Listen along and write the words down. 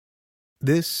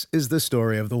This is the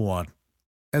story of the one.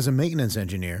 As a maintenance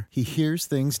engineer, he hears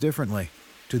things differently.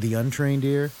 To the untrained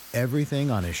ear,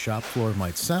 everything on his shop floor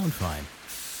might sound fine,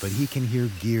 but he can hear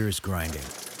gears grinding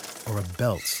or a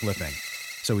belt slipping.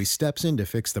 So he steps in to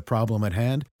fix the problem at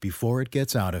hand before it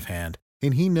gets out of hand.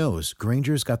 And he knows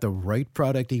Granger's got the right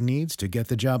product he needs to get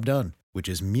the job done, which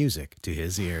is music to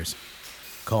his ears.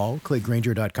 Call, click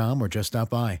Grainger.com, or just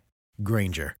stop by.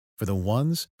 Grainger, for the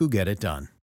ones who get it done.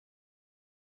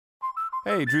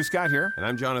 Hey, Drew Scott here, and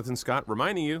I'm Jonathan Scott,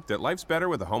 reminding you that life's better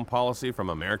with a home policy from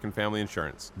American Family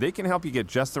Insurance. They can help you get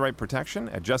just the right protection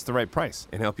at just the right price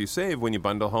and help you save when you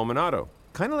bundle home and auto.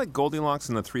 Kind of like Goldilocks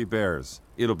and the Three Bears.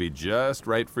 It'll be just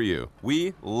right for you.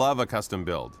 We love a custom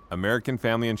build. American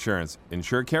Family Insurance.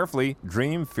 Insure carefully,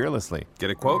 dream fearlessly.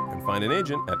 Get a quote and find an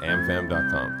agent at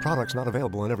amfam.com. Products not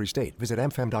available in every state. Visit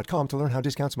amfam.com to learn how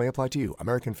discounts may apply to you.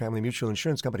 American Family Mutual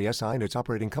Insurance Company, SI, and its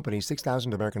operating company,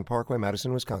 6000 American Parkway,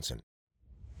 Madison, Wisconsin.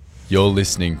 You're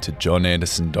listening to John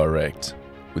Anderson Direct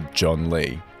with John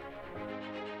Lee.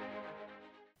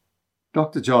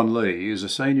 Dr. John Lee is a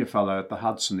senior fellow at the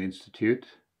Hudson Institute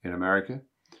in America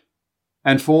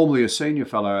and formerly a senior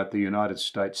fellow at the United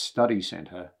States Study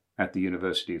Centre at the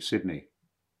University of Sydney.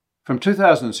 From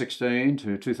 2016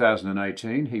 to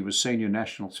 2018, he was Senior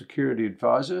National Security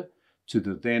Advisor to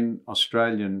the then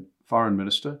Australian Foreign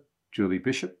Minister, Julie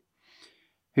Bishop.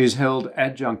 He has held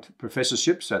adjunct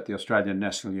professorships at the Australian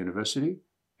National University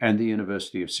and the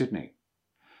University of Sydney.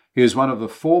 He is one of the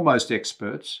foremost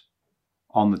experts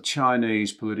on the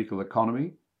Chinese political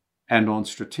economy and on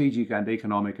strategic and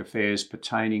economic affairs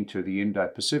pertaining to the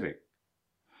Indo-Pacific.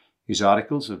 His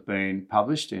articles have been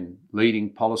published in leading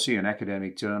policy and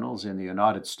academic journals in the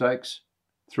United States,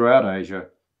 throughout Asia,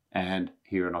 and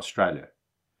here in Australia.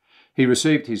 He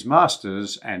received his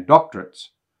master's and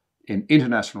doctorates in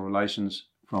international relations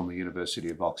from the University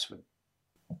of Oxford.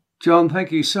 John,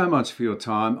 thank you so much for your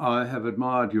time. I have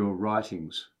admired your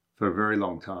writings for a very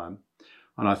long time,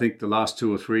 and I think the last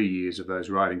 2 or 3 years of those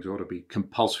writings ought to be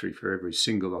compulsory for every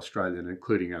single Australian,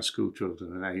 including our school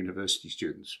children and our university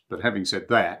students. But having said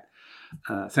that,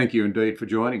 thank you indeed for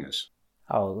joining us.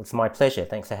 Oh, it's my pleasure.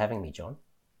 Thanks for having me, John.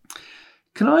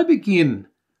 Can I begin?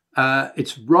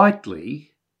 It's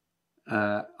rightly,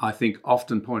 I think,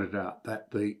 often pointed out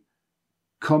that the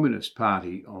Communist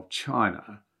Party of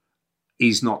China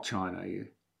is not China.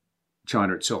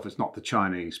 China itself is not the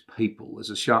Chinese people. There's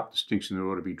a sharp distinction that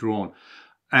ought to be drawn.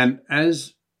 And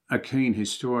as a keen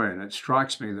historian, it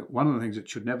strikes me that one of the things that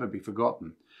should never be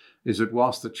forgotten is that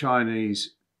whilst the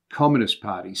Chinese Communist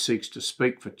Party seeks to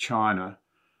speak for China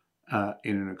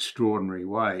in an extraordinary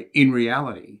way, in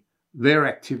reality, their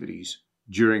activities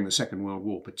during the Second World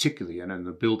War, particularly, and in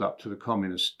the build-up to the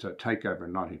communist takeover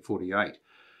in 1948,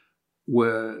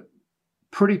 were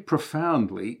pretty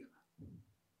profoundly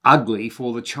ugly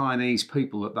for the Chinese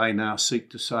people that they now seek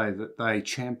to say that they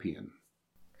champion.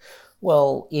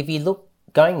 Well, if you look,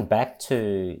 going back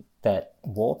to that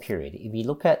war period, if you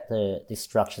look at the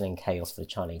destruction and chaos for the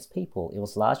Chinese people, it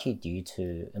was largely due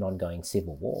to an ongoing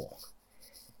civil war.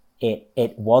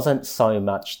 It wasn't so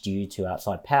much due to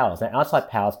outside powers. Now, outside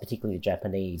powers, particularly the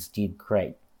Japanese, did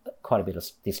create quite a bit of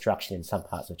destruction in some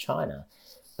parts of China.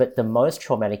 But the most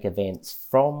traumatic events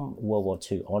from World War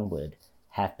II onward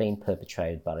have been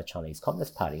perpetrated by the Chinese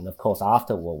Communist Party. And of course,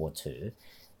 after World War II,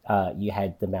 you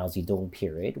had the Mao Zedong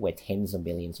period where tens of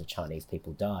millions of Chinese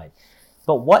people died.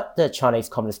 But what the Chinese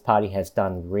Communist Party has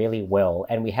done really well,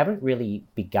 and we haven't really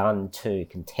begun to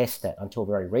contest that until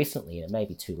very recently, and it may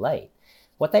be too late,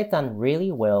 what they've done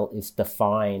really well is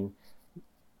define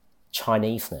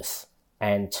Chineseness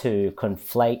and to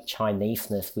conflate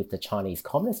Chineseness with the Chinese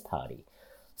Communist Party.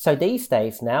 So these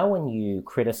days, now when you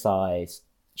criticize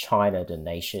China, the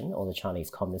nation, or the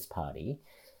Chinese Communist Party,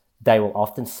 they will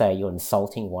often say you're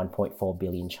insulting 1.4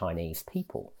 billion Chinese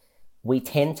people. We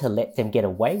tend to let them get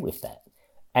away with that.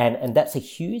 And that's a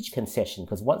huge concession,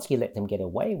 because once you let them get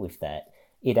away with that,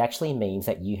 it actually means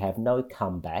that you have no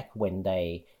comeback when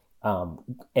they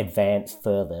advance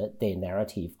further their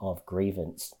narrative of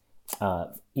grievance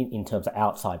in terms of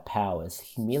outside powers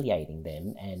humiliating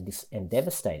them and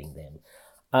devastating them.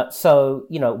 So,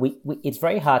 it's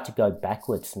very hard to go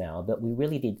backwards now, but we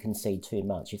really did concede too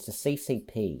much. It's the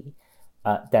CCP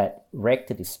that wreaked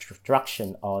the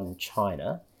destruction on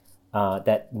China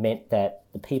that meant that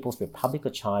the People's Republic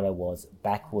of China was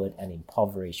backward and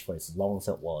impoverished for as long as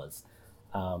it was.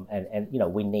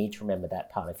 We need to remember that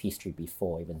part of history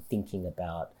before even thinking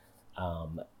about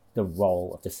the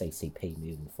role of the CCP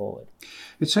moving forward.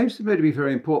 It seems to me to be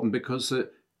very important because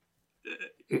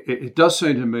it does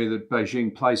seem to me that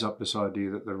Beijing plays up this idea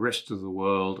that the rest of the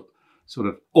world sort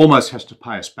of almost has to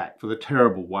pay us back for the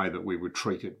terrible way that we were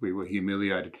treated, we were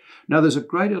humiliated. Now, there's a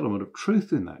great element of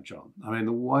truth in that, John. I mean,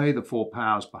 the way the four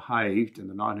powers behaved in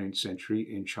the 19th century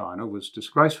in China was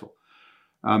disgraceful.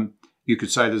 You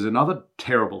could say there's another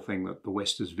terrible thing that the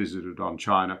West has visited on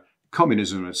China,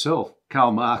 communism itself.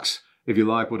 Karl Marx, if you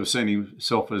like, would have seen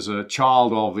himself as a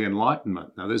child of the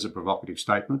Enlightenment. Now, there's a provocative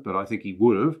statement, but I think he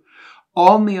would have.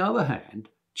 On the other hand,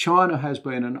 China has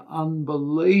been an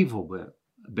unbelievable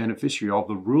beneficiary of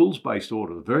the rules-based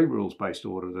order, the very rules-based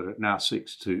order that it now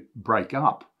seeks to break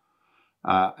up,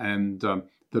 and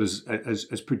that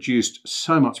has produced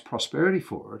so much prosperity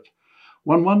for it.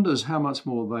 One wonders how much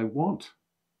more they want.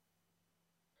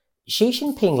 Xi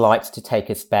Jinping likes to take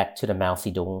us back to the Mao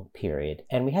Zedong period,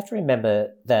 and we have to remember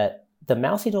that the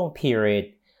Mao Zedong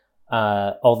period,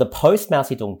 or the post-Mao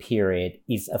Zedong period,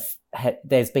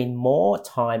 there's been more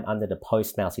time under the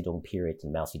post-Mao Zedong period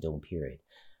than Mao Zedong period.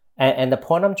 And the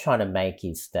point I'm trying to make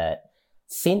is that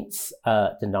since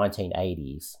the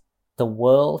 1980s, the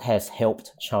world has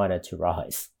helped China to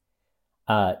rise.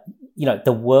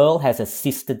 The world has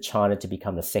assisted China to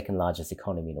become the second largest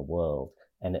economy in the world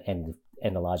and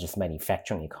the largest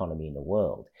manufacturing economy in the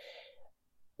world.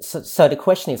 So the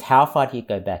question is, how far do you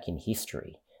go back in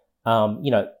history? I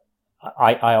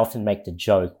often make the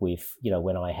joke with,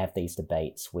 when I have these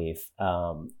debates with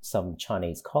some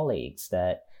Chinese colleagues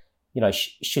that,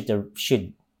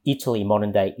 should Italy,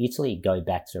 modern day Italy, go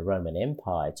back to the Roman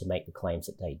Empire to make the claims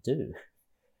that they do?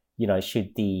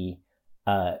 Should the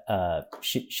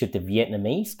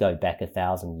Vietnamese go back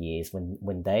 1,000 years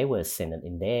when they were ascendant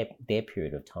in their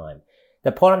period of time?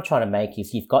 The point I'm trying to make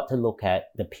is you've got to look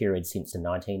at the period since the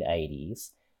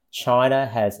 1980s. China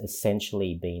has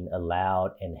essentially been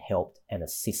allowed and helped and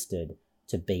assisted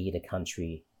to be the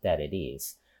country that it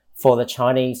is. For the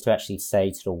Chinese to actually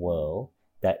say to the world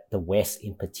that the West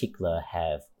in particular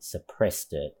have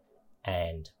suppressed it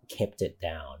and kept it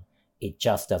down, it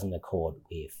just doesn't accord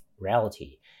with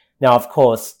reality. Now, of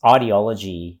course,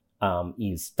 ideology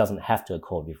doesn't have to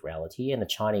accord with reality, and the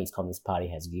Chinese Communist Party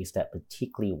has used that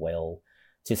particularly well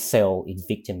to sell its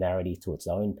victim narrative to its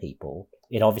own people.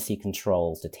 It obviously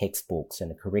controls the textbooks and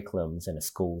the curriculums and the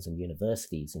schools and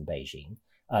universities in Beijing,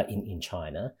 in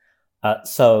China.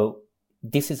 So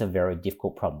this is a very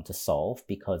difficult problem to solve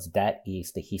because that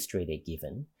is the history they're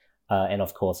given. And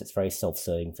of course, it's very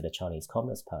self-serving for the Chinese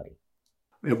Communist Party.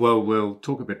 Well, we'll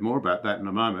talk a bit more about that in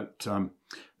a moment.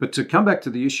 But to come back to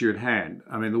the issue at hand,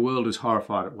 I mean, the world is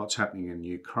horrified at what's happening in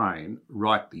Ukraine,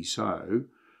 rightly so,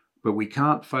 but we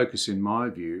can't focus, in my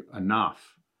view,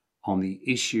 enough on the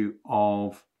issue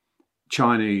of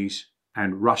Chinese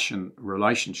and Russian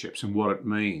relationships and what it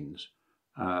means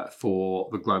for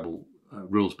the global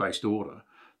rules-based order.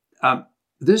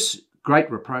 This great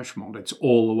rapprochement, it's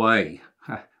all the way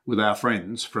with our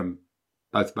friends from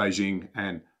both Beijing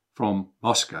and from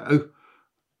Moscow.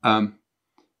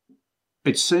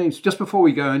 It seems, just before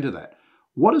we go into that,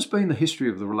 what has been the history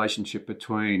of the relationship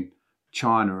between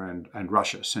China and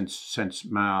Russia since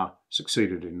Mao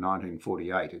succeeded in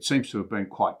 1948? It seems to have been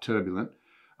quite turbulent,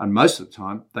 and most of the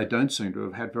time they don't seem to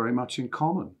have had very much in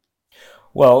common.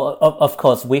 Well, of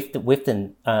course, with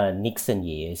the Nixon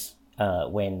years,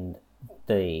 when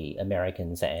the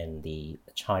Americans and the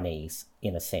Chinese,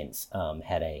 in a sense,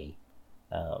 had a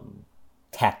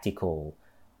tactical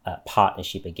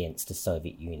partnership against the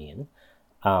Soviet Union.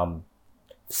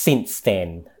 Since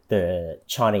then, the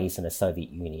Chinese and the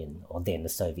Soviet Union, or then the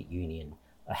Soviet Union,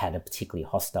 had a particularly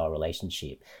hostile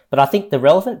relationship. But I think the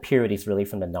relevant period is really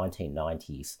from the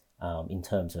 1990s in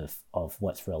terms of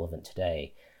what's relevant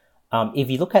today. If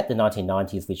you look at the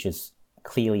 1990s, which is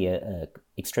clearly an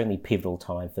extremely pivotal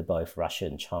time for both Russia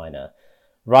and China,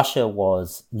 Russia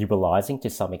was liberalizing to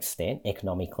some extent,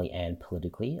 economically and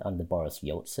politically, under Boris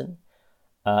Yeltsin.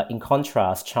 In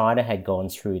contrast, China had gone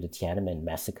through the Tiananmen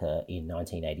massacre in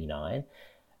 1989,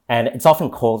 and it's often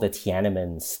called the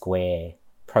Tiananmen Square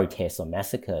protest or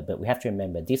massacre, but we have to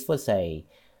remember this was a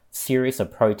series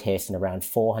of protests in around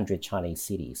 400 Chinese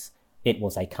cities. It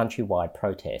was a countrywide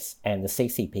protest, and the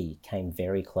CCP came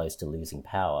very close to losing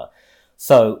power.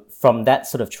 So from that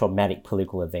sort of traumatic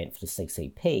political event for the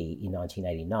CCP in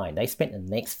 1989, they spent the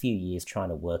next few years trying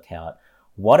to work out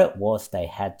what it was they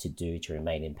had to do to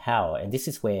remain in power. And this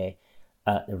is where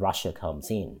Russia comes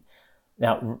in.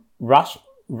 Now,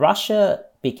 Russia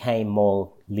became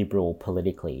more liberal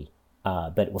politically,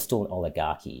 but it was still an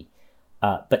oligarchy.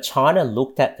 But China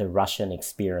looked at the Russian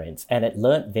experience and it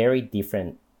learned very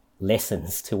different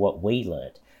lessons to what we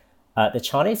learned. The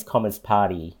Chinese Communist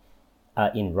Party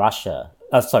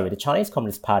the Chinese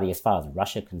Communist Party, as far as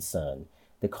Russia is concerned,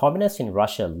 the communists in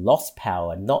Russia lost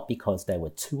power not because they were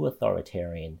too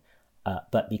authoritarian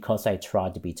but because they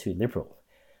tried to be too liberal.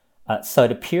 So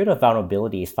the period of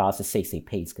vulnerability, as far as the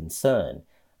CCP is concerned,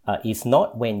 is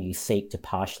not when you seek to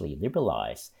partially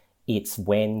liberalize. It's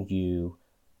when you,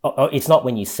 it's not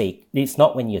when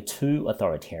you're too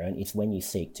authoritarian. It's when you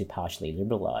seek to partially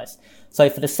liberalize. So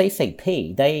for the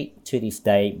CCP, they to this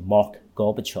day mock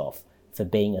Gorbachev for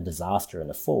being a disaster and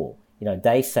a fool.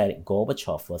 They say that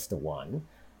Gorbachev was the one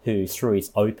who, through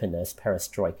his openness,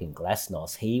 perestroika and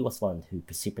glasnost, he was one who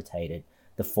precipitated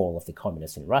the fall of the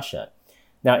communists in Russia.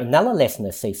 Now, another lesson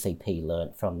the CCP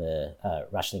learned from the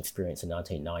Russian experience in the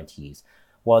 1990s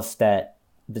was that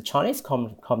the Chinese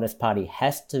Communist Party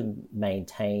has to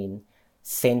maintain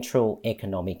central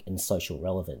economic and social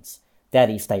relevance. That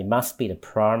is, they must be the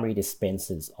primary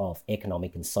dispensers of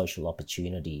economic and social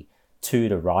opportunity to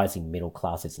the rising middle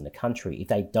classes in the country. If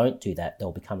they don't do that,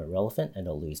 they'll become irrelevant and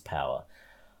they'll lose power.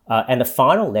 And the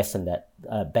final lesson that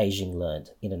Beijing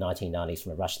learned in the 1990s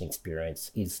from the Russian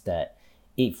experience is that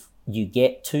if you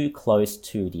get too close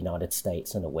to the United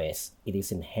States and the West, it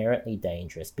is inherently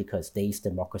dangerous because these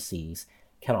democracies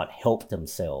cannot help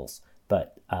themselves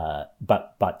but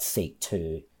seek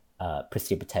to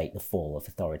precipitate the fall of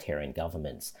authoritarian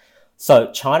governments.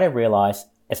 So China realized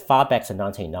as far back as the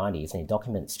 1990s, and the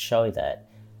documents show that,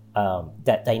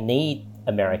 that they need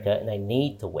America and they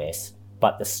need the West,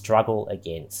 but the struggle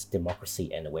against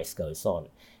democracy and the West goes on.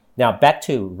 Now, back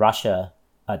to Russia,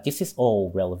 this is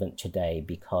all relevant today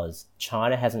because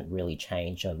China hasn't really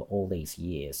changed over all these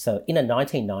years. So in the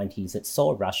 1990s, it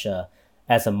saw Russia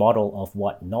as a model of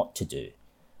what not to do.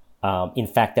 In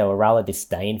fact, they were rather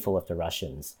disdainful of the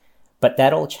Russians. But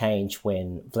that all changed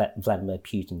when Vladimir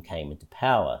Putin came into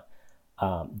power.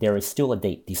 There is still a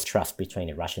deep distrust between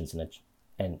the Russians and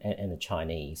the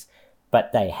Chinese,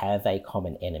 but they have a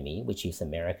common enemy, which is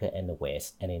America and the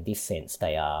West. And in this sense,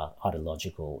 they are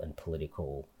ideological and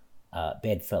political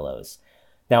bedfellows.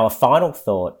 Now, a final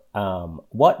thought,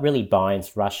 what really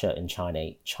binds Russia and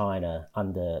China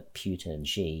under Putin and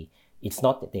Xi, it's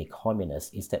not that they're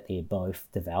communists, it's that they're both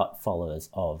devout followers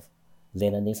of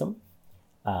Leninism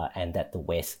and that the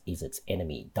West is its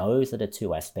enemy. Those are the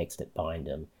two aspects that bind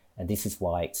them. And this is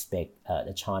why I expect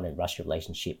the China and Russia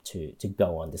relationship to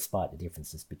go on despite the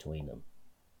differences between them.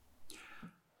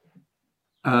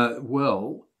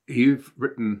 Well, you've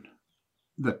written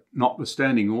that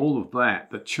notwithstanding all of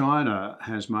that China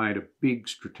has made a big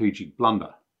strategic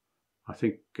blunder. I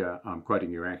think I'm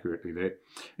quoting you accurately there,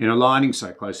 in aligning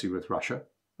so closely with Russia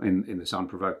in this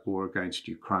unprovoked war against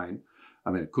Ukraine.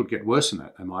 I mean, it could get worse than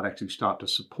that. They might actually start to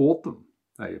support them.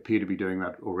 They appear to be doing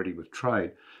that already with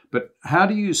trade. But how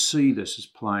do you see this as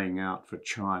playing out for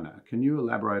China? Can you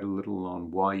elaborate a little on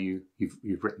why you've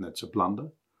written it's a blunder?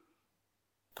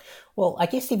 Well, I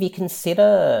guess if you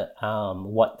consider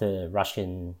what the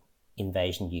Russian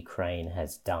invasion of Ukraine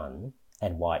has done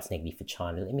and why it's negative for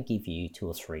China, let me give you 2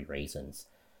 or 3 reasons.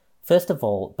 First of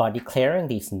all, by declaring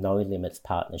this no-limits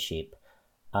partnership,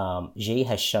 Xi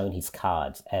has shown his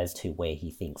cards as to where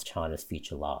he thinks China's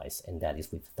future lies, and that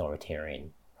is with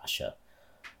authoritarian Russia.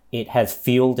 It has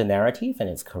fueled the narrative, and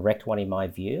it's a correct one in my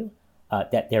view,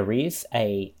 that there is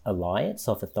an alliance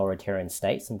of authoritarian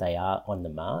states and they are on the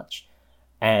march.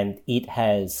 And it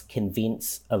has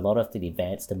convinced a lot of the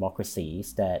advanced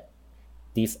democracies that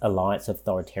this alliance of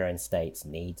authoritarian states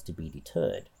needs to be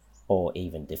deterred or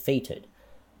even defeated.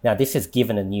 Now, this has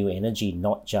given a new energy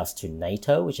not just to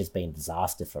NATO, which has been a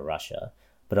disaster for Russia,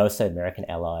 but also American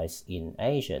allies in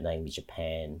Asia, namely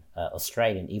Japan,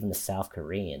 Australia, and even the South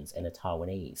Koreans and the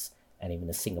Taiwanese, and even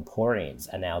the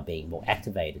Singaporeans are now being more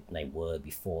activated than they were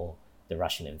before the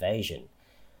Russian invasion.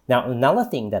 Now, another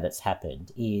thing that has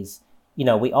happened is,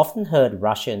 we often heard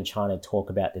Russia and China talk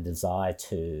about the desire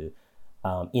to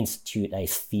institute a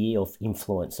sphere of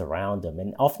influence around them.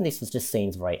 And often this was just seen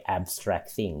as a very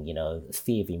abstract thing, a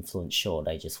sphere of influence, sure,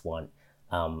 they just want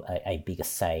a bigger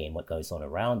say in what goes on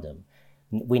around them.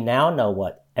 We now know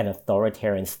what an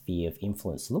authoritarian sphere of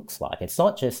influence looks like. It's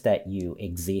not just that you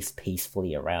exist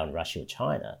peacefully around Russia or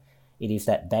China. It is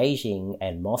that Beijing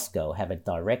and Moscow have a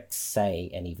direct say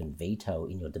and even veto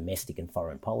in your domestic and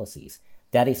foreign policies.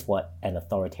 That is what an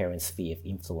authoritarian sphere of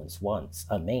influence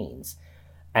means.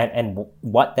 And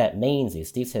what that means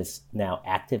is this has now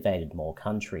activated more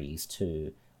countries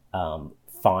to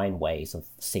find ways of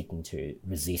seeking to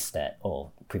resist that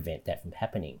or prevent that from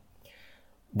happening.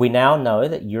 We now know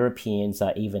that Europeans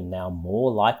are even now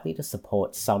more likely to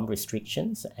support some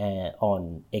restrictions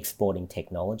on exporting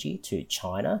technology to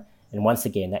China. And once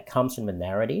again, that comes from the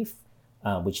narrative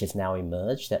which has now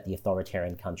emerged that the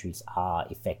authoritarian countries are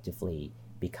effectively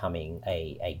becoming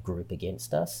a group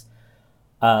against us.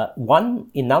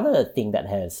 Another thing that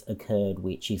has occurred,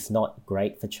 which is not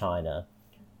great for China,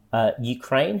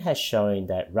 Ukraine has shown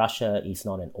that Russia is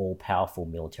not an all-powerful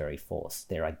military force.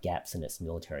 There are gaps in its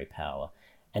military power.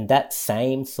 And that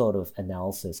same sort of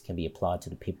analysis can be applied to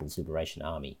the People's Liberation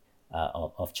Army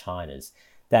of China's.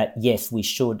 That, yes, we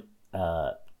should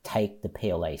take the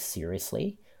PLA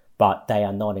seriously, but they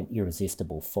are not an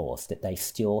irresistible force, that they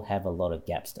still have a lot of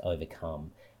gaps to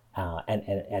overcome.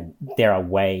 And there are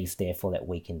ways, therefore, that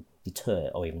we can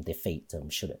deter or even defeat them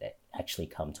should it actually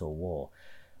come to a war.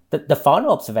 The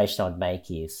final observation I'd make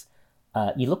is,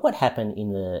 you look what happened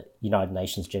in the United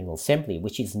Nations General Assembly,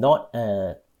 which is not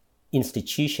an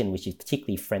institution which is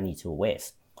particularly friendly to the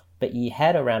West, but you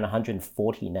had around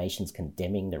 140 nations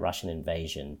condemning the Russian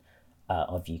invasion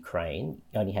of Ukraine.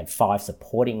 You only had 5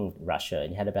 supporting Russia,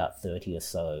 and you had about 30 or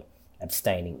so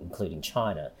abstaining, including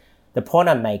China. The point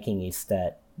I'm making is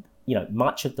that,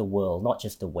 much of the world, not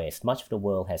just the West, much of the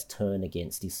world has turned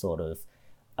against this sort of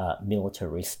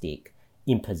militaristic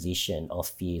imposition of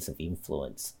spheres of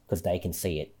influence because they can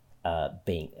see it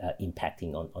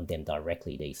impacting on them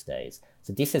directly these days.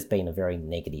 So this has been a very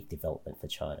negative development for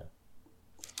China.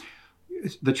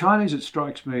 The Chinese, it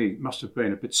strikes me, must have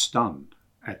been a bit stunned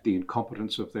at the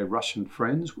incompetence of their Russian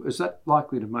friends. Is that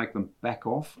likely to make them back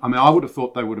off? I mean, I would have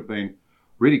thought they would have been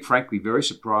really, frankly, very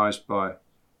surprised by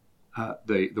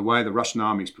the way the Russian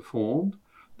armies performed.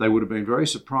 They would have been very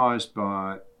surprised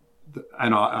by,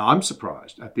 I'm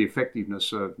surprised at the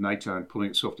effectiveness of NATO in pulling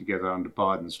itself together under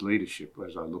Biden's leadership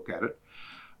as I look at it.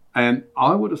 And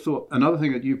I would have thought another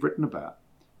thing that you've written about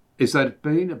is that it's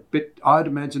been I'd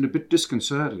imagine, a bit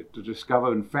disconcerted to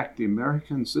discover, in fact, the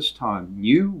Americans this time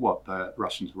knew what the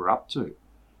Russians were up to.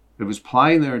 It was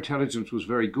plain their intelligence was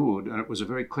very good, and it was a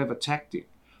very clever tactic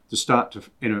to start to,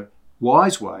 in a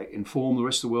wise way, inform the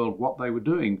rest of the world what they were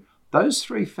doing. Those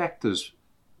 3 factors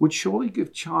would surely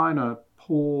give China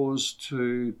pause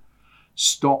to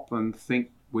stop and think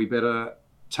we better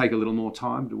take a little more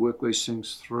time to work these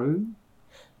things through?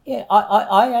 Yeah,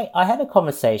 I had a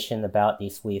conversation about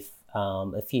this with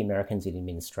a few Americans in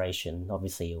administration.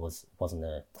 Obviously, it wasn't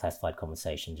a classified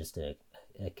conversation, just a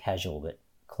casual but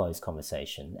close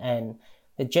conversation. And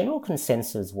the general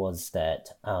consensus was that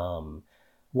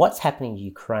what's happening in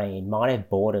Ukraine might have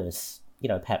bought us,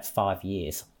 perhaps 5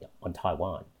 years on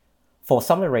Taiwan. For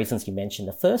some of the reasons you mentioned.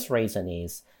 The first reason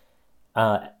is,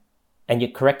 and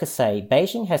you're correct to say,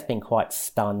 Beijing has been quite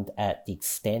stunned at the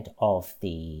extent of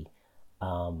the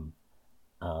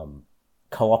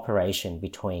cooperation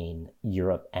between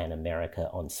Europe and America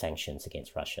on sanctions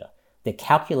against Russia. The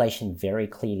calculation very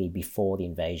clearly before the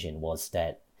invasion was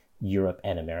that Europe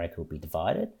and America would be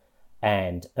divided,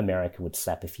 and America would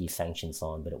slap a few sanctions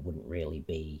on, but it wouldn't really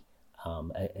be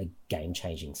a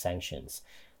game-changing sanctions.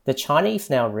 The Chinese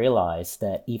now realize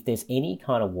that if there's any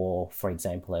kind of war, for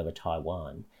example, over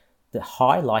Taiwan, the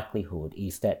high likelihood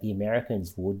is that the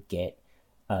Americans would get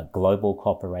global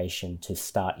cooperation to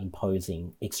start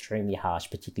imposing extremely harsh,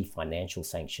 particularly financial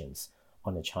sanctions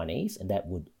on the Chinese, and that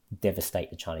would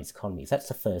devastate the Chinese economies. That's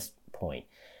the first point.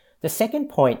 The second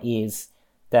point is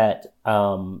that,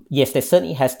 yes, there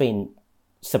certainly has been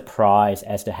surprise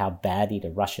as to how badly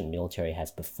the Russian military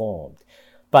has performed.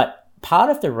 But part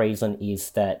of the reason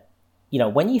is that,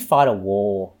 when you fight a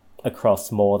war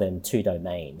across more than 2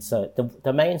 domains, so the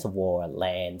domains of war are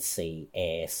land, sea,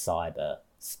 air, cyber,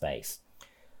 space.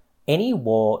 Any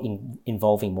war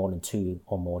involving more than 2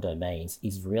 or more domains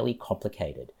is really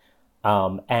complicated.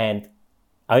 And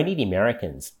only the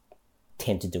Americans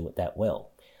tend to do it that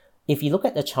well. If you look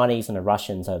at the Chinese and the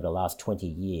Russians over the last 20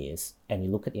 years, and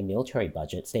you look at their military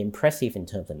budgets, they're impressive in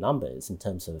terms of numbers, in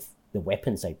terms of the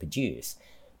weapons they produce,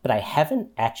 but they haven't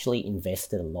actually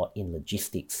invested a lot in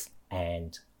logistics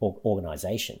and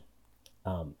organization.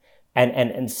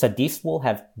 And so this will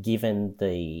have given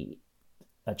the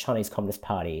Chinese Communist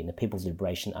Party and the People's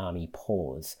Liberation Army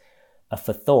pause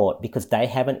for thought, because they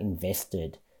haven't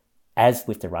invested, as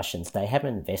with the Russians, they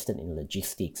haven't invested in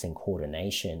logistics and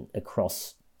coordination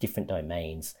across different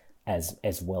domains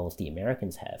as well as the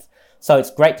Americans have. So it's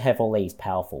great to have all these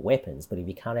powerful weapons, but if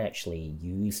you can't actually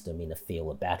use them in a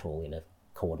field of battle in a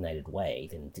coordinated way,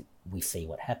 then we see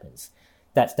what happens.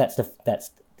 That's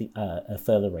a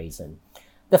further reason.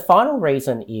 The final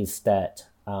reason is that,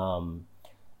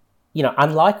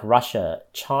 unlike Russia,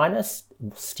 China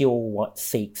still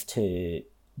seeks to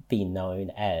be known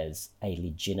as a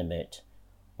legitimate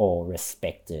or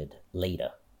respected leader.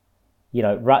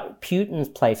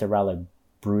 Putin plays a rather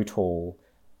brutal,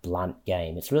 blunt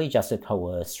game. It's really just to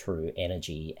coerce through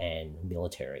energy and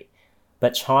military.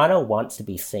 But China wants to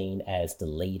be seen as the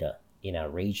leader in our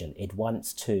region. It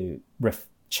wants to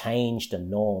change the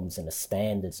norms and the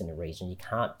standards in the region. You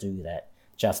can't do that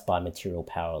just by material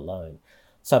power alone.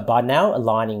 So by now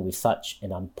aligning with such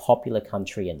an unpopular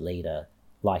country and leader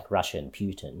like Russia and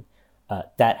Putin,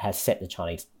 that has set the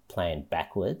Chinese plan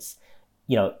backwards.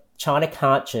 China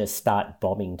can't just start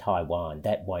bombing Taiwan.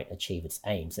 That won't achieve its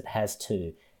aims. It has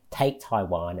to take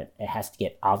Taiwan, and it has to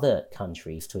get other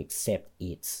countries to accept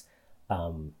its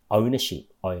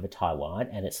ownership over Taiwan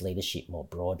and its leadership more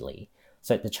broadly.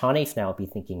 So the Chinese now will be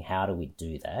thinking, how do we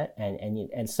do that?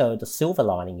 And so the silver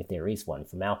lining, if there is one,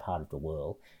 from our part of the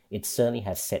world, it certainly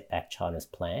has set back China's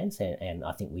plans, and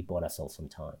I think we bought ourselves some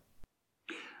time.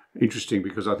 Interesting,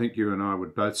 because I think you and I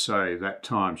would both say that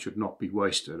time should not be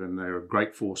wasted, and there are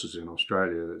great forces in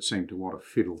Australia that seem to want to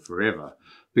fiddle forever.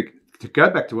 But to go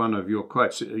back to one of your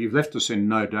quotes, you've left us in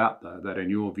no doubt, though, that in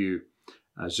your view,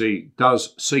 Xi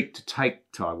does seek to take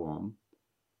Taiwan.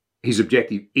 His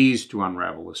objective is to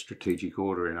unravel the strategic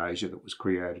order in Asia that was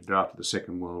created after the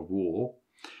Second World War,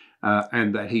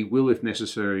 and that he will, if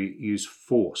necessary, use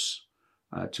force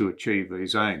to achieve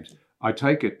these aims. I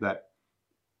take it that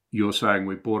you're saying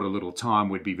we bought a little time,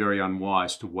 we'd be very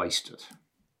unwise to waste it.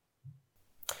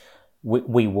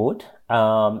 We would.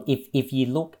 If you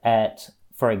look at,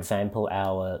 for example,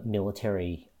 our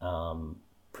military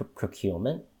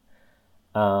procurement,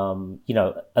 a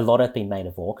lot have been made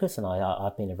of AUKUS, and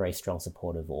I've been a very strong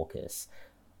supporter of AUKUS.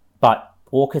 But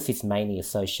AUKUS is mainly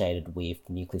associated with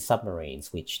nuclear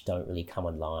submarines, which don't really come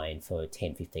online for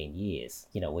 10, 15 years.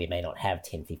 We may not have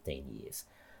 10, 15 years.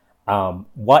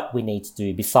 What we need to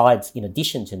do, besides, in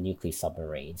addition to nuclear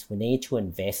submarines, we need to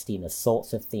invest in the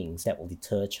sorts of things that will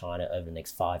deter China over the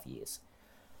next 5 years.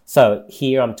 So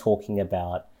here I'm talking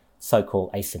about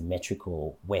so-called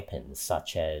asymmetrical weapons,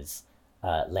 such as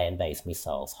land-based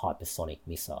missiles, hypersonic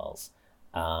missiles.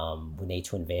 We need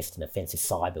to invest in offensive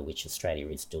cyber, which Australia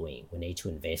is doing. We need to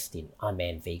invest in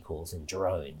unmanned vehicles and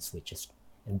drones,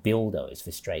 and build those,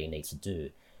 which Australia needs to do.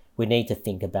 We need to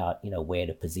think about, where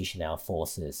to position our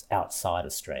forces outside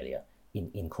Australia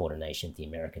in coordination with the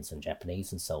Americans and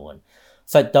Japanese and so on.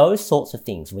 So those sorts of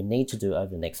things we need to do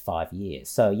over the next 5 years.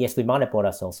 So yes, we might have bought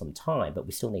ourselves some time, but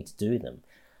we still need to do them.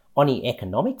 On the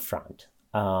economic front,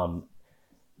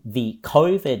 the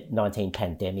COVID-19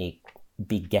 pandemic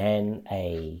began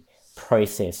a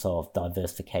process of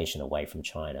diversification away from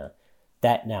China.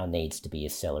 That now needs to be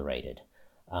accelerated.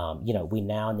 We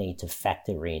now need to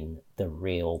factor in the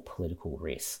real political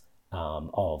risks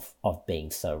of being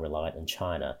so reliant on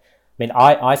China. I mean,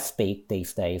 I speak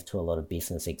these days to a lot of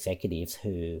business executives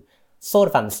who sort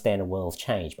of understand the world's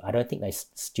changed, but I don't think they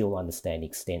still understand the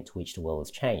extent to which the world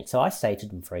has changed. So I say to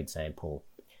them, for example,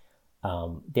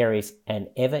 there is an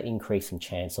ever-increasing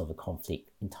chance of a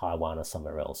conflict in Taiwan or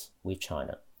somewhere else with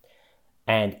China.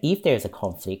 And if there's a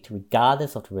conflict,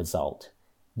 regardless of the result,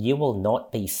 you will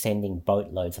not be sending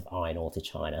boatloads of iron ore to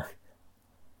China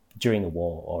during the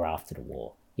war or after the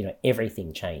war.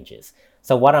 Everything changes.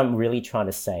 So what I'm really trying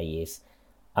to say is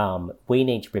we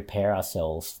need to prepare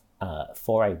ourselves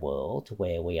for a world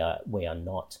where we are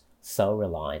not so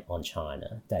reliant on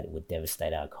China that it would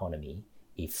devastate our economy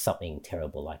if something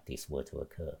terrible like this were to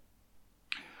occur.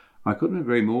 I couldn't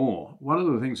agree more. One of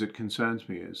the things that concerns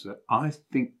me is that I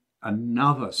think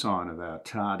another sign of our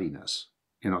tardiness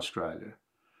in Australia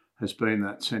has been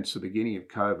that since the beginning of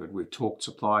COVID, we've talked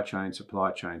supply chain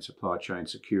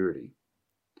security,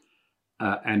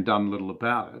 and done little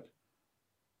about it.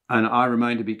 And I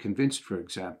remain to be convinced, for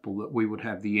example, that we would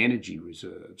have the energy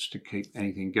reserves to keep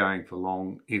anything going for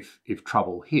long if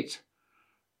trouble hit.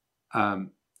 I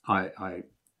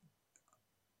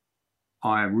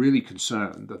am really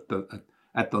concerned that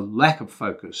at the lack of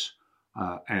focus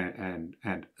and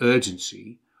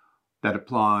urgency that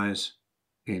applies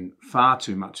in far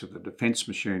too much of the defence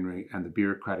machinery and the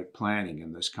bureaucratic planning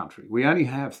in this country. We only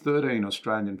have 13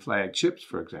 Australian flagged ships,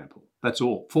 for example. That's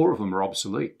all. 4 of them are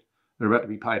obsolete. They're about to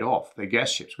be paid off. They're gas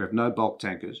ships. We have no bulk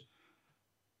tankers,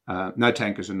 no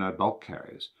tankers and no bulk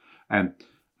carriers. And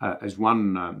as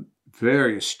one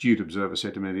very astute observer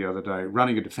said to me the other day,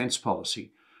 running a defence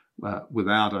policy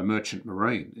without a merchant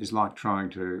marine is like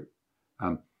trying to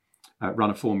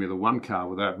run a Formula One car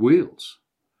without wheels.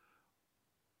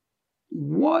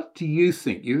 What do you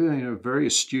think? You've been a very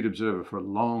astute observer for a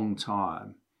long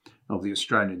time of the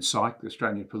Australian psyche, the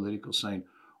Australian political scene.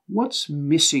 What's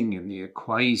missing in the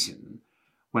equation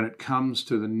when it comes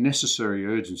to the necessary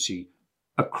urgency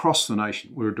across the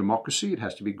nation? We're a democracy. It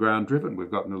has to be ground-driven. We've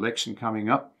got an election coming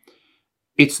up.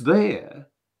 It's there,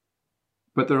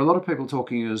 but there are a lot of people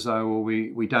talking as though, well,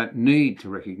 we don't need to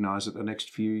recognise that the next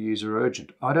few years are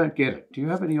urgent. I don't get it. Do you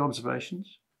have any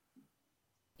observations?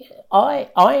 I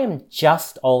am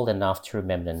just old enough to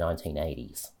remember the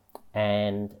 1980s.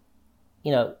 And,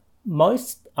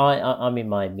 I'm in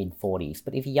my mid-40s,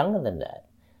 but if you're younger than that,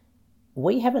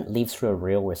 we haven't lived through a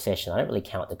real recession. I don't really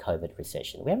count the COVID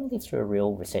recession. We haven't lived through a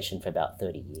real recession for about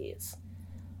 30 years.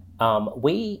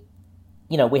 We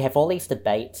have all these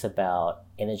debates about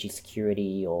energy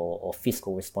security or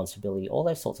fiscal responsibility, all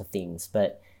those sorts of things,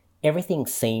 but everything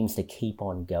seems to keep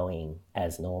on going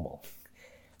as normal.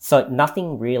 So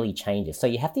nothing really changes. So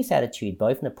you have this attitude,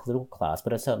 both in the political class,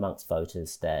 but also amongst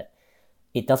voters, that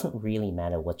it doesn't really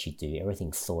matter what you do.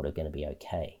 Everything's sort of going to be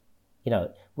okay.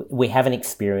 We haven't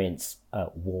experienced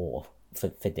war for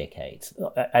decades.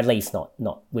 At least not.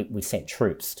 We sent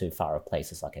troops to far off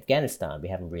places like Afghanistan. We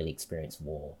haven't really experienced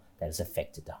war that has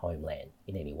affected the homeland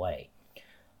in any way.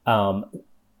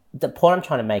 The point I'm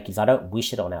trying to make is I don't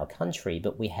wish it on our country,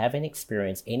 but we haven't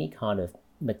experienced any kind of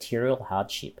material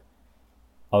hardship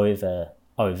over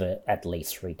at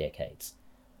least 3 decades.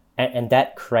 And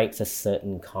that creates a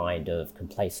certain kind of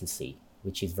complacency,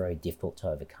 which is very difficult to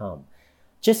overcome.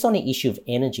 Just on the issue of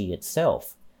energy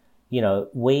itself,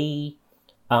 the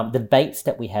debates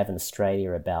that we have in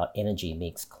Australia about energy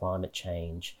mix, climate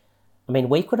change,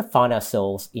 we could have found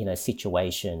ourselves in a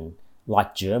situation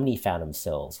like Germany found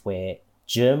themselves, where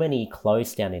Germany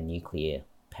closed down their nuclear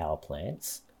power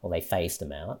plants, or they phased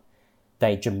them out.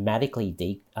 They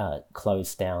dramatically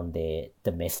closed down their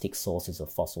domestic sources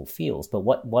of fossil fuels. But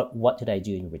what do they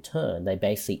do in return? They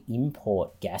basically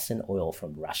import gas and oil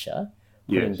from Russia,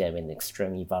 putting them in an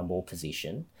extremely vulnerable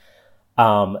position.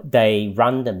 They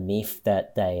run the myth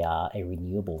that they are a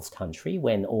renewables country,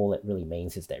 when all it really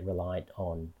means is they're reliant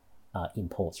on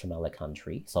imports from other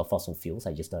countries. So fossil fuels,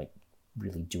 they just don't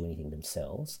really do anything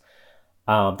themselves.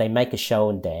 They make a show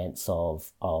and dance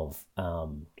of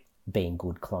being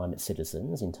good climate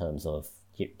citizens in terms of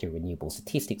the renewable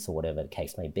statistics or whatever the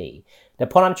case may be. The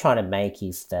point I'm trying to make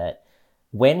is that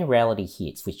when reality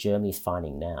hits, which Germany's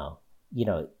finding now,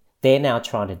 they're now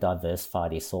trying to diversify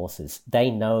their sources.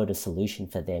 They know the solution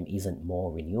for them isn't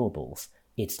more renewables.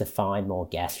 It's to find more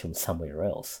gas from somewhere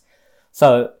else.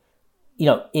 So,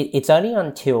 it's only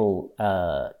until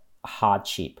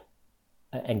hardship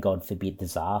and, God forbid,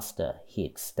 disaster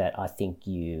hits that I think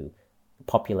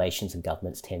populations and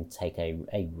governments tend to take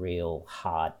a real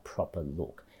hard, proper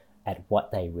look at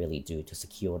what they really do to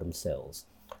secure themselves.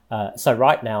 So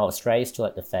right now, Australia's still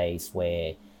at the phase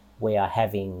where we are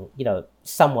having,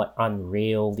 somewhat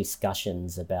unreal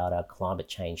discussions about our climate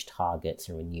change targets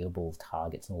and renewable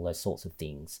targets and all those sorts of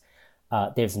things.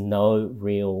 There's no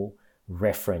real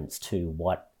reference to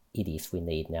what it is we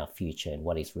need in our future and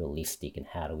what is realistic and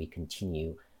how do we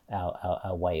continue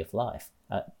our way of life.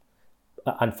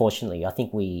 Unfortunately, I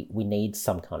think we need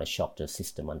some kind of shock to the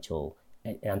system until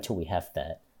we have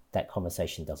that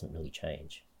conversation doesn't really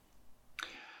change.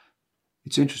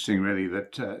 It's interesting, really,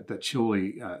 that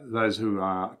surely those who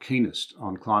are keenest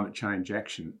on climate change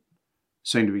action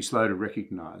seem to be slow to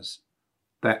recognise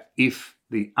that if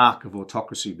the arc of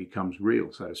autocracy becomes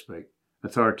real, so to speak,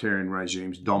 authoritarian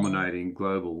regimes dominating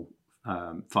global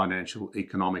financial,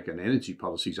 economic and energy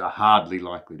policies are hardly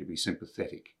likely to be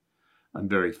sympathetic and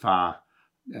very far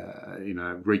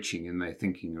reaching in their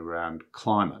thinking around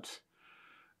climate.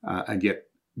 And yet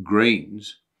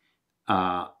Greens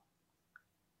are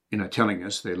telling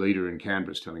us, their leader in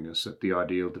Canberra is telling us that the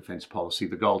ideal defence policy,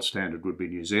 the gold standard would be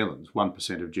New Zealand's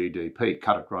 1% of GDP,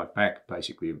 cut it right back,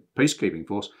 basically a peacekeeping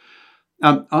force.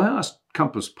 I asked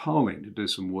Compass Polling to do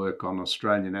some work on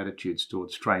Australian attitudes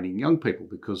towards training young people,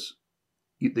 because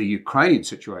the Ukrainian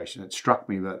situation, it struck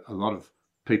me that a lot of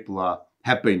people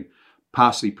have been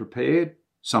partially prepared,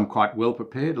 some quite well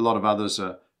prepared, a lot of others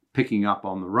are picking up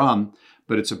on the run.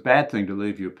 But it's a bad thing to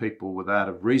leave your people without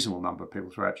a reasonable number of people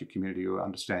throughout your community who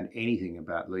understand anything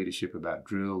about leadership, about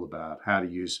drill, about how to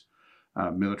use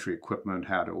military equipment,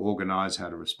 how to organise, how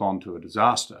to respond to a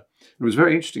disaster. It was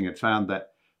very interesting. It found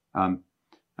that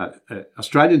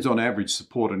Australians on average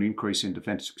support an increase in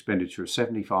defence expenditure of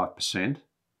 75%.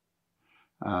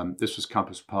 This was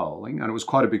Compass Polling, and it was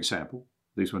quite a big sample.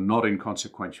 These were not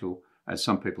inconsequential, as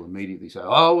some people immediately say,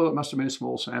 oh, well, it must have been a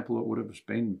small sample. It would have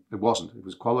been. It wasn't. It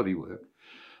was quality work.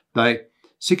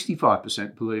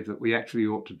 65% believe that we actually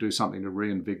ought to do something to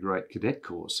reinvigorate cadet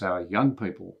corps, so our young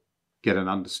people get an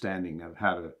understanding of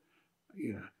how to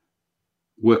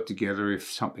work together if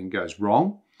something goes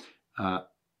wrong.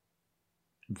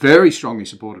 Very strongly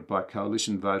supported by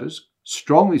coalition voters,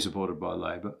 strongly supported by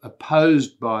Labor,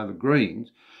 opposed by the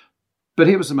Greens. But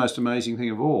here was the most amazing thing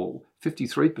of all.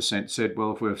 53% said,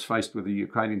 well, if we're faced with a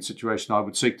Ukrainian situation, I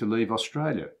would seek to leave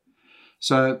Australia.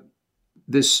 So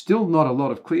there's still not a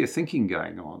lot of clear thinking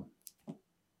going on.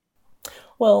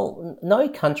 Well, no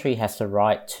country has the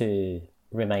right to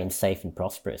remain safe and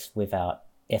prosperous without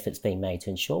efforts being made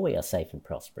to ensure we are safe and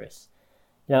prosperous.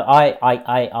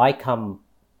 I come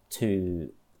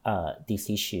to this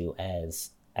issue as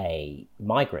a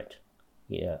migrant.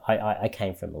 I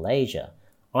came from Malaysia.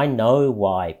 I know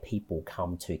why people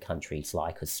come to countries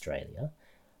like Australia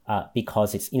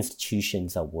because its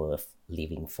institutions are worth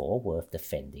living for, worth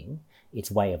defending.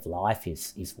 Its way of life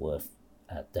is worth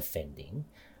defending.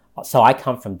 So I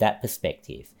come from that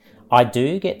perspective. I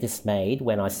do get dismayed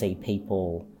when I see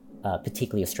people,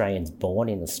 particularly Australians born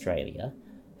in Australia,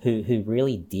 who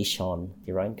really dish on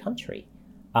their own country.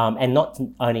 And not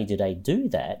only do they do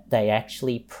that, they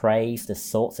actually praise the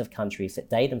sorts of countries that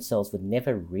they themselves would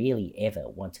never really ever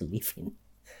want to live in,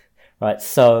 right?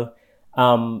 So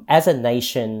as a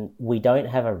nation, we don't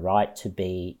have a right to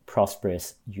be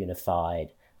prosperous, unified,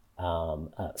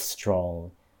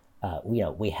 strong.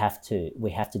 We have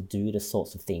to do the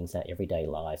sorts of things in our everyday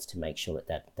lives to make sure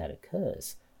that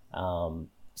occurs.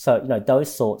 So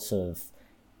those sorts of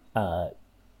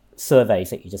surveys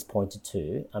that you just pointed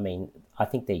to, I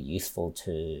think they're useful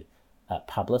to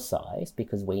publicise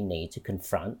because we need to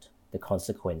confront the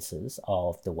consequences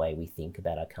of the way we think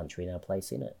about our country and our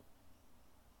place in it.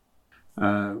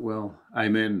 Well,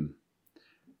 amen.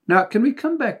 Now, can we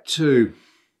come back to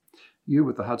you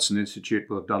with the Hudson Institute?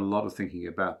 Will have done a lot of thinking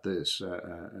about this,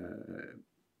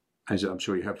 as I'm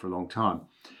sure you have for a long time.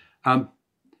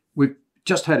 We've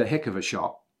just had a heck of a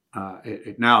shock.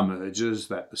 It now emerges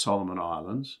that the Solomon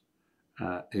Islands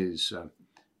is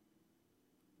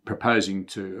proposing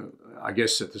to, I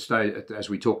guess at the stage, as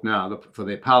we talk now, for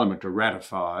their parliament to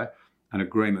ratify an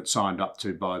agreement signed up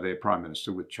to by their Prime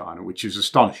Minister with China, which is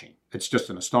astonishing. It's just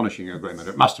an astonishing agreement.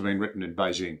 It must have been written in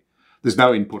Beijing. There's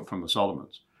no input from the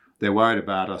Solomons. They're worried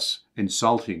about us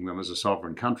insulting them as a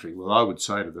sovereign country. Well, I would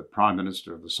say to the Prime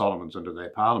Minister of the Solomons and to their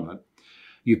parliament,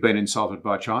 you've been insulted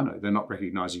by China. They're not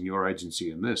recognising your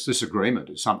agency in this. This agreement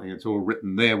is something that's all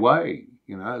written their way.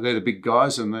 They're the big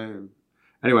guys and they're...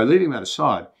 Anyway, leaving that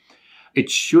aside, it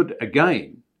should,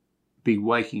 again, be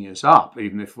waking us up,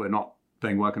 even if we're not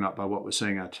being woken up by what we're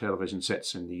seeing on our television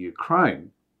sets in the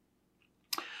Ukraine.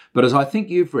 But as I think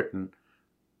you've written,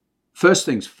 first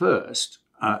things first,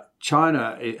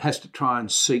 China it has to try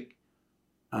and seek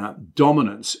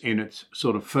dominance in its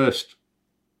sort of first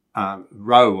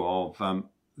row of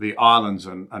the islands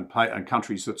and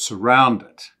countries that surround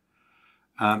it.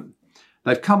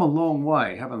 They've come a long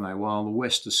way, haven't they, while the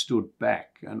West has stood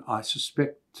back. And I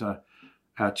suspect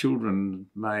our children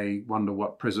may wonder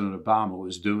what President Obama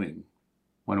was doing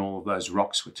when all of those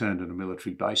rocks were turned into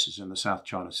military bases in the South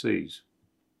China Seas.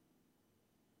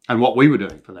 And what we were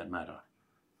doing, for that matter.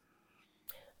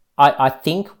 I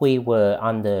think we were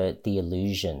under the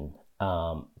illusion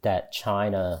that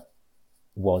China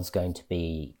was going to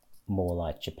be more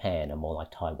like Japan and more like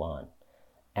Taiwan.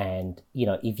 And,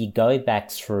 if you go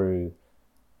back through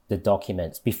the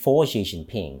documents before Xi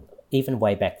Jinping, even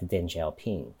way back to Deng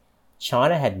Xiaoping,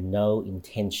 China had no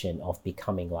intention of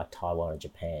becoming like Taiwan or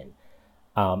Japan.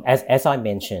 As I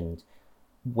mentioned,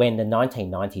 when the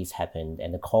 1990s happened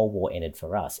and the Cold War ended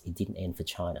for us, it didn't end for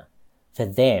China. For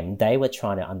them, they were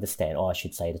trying to understand, or I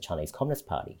should say the Chinese Communist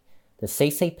Party. The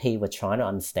CCP were trying to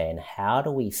understand how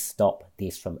do we stop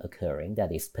this from occurring, that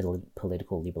is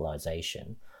political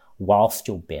liberalization, while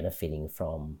still benefiting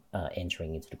from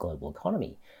entering into the global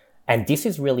economy. And this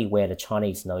is really where the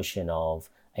Chinese notion of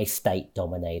a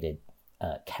state-dominated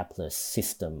capitalist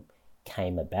system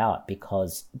came about,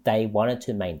 because they wanted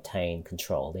to maintain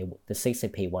control. The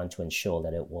CCP wanted to ensure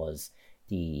that it was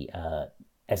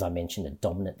as I mentioned, the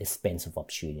dominant dispenser of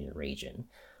opportunity in the region,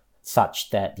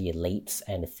 such that the elites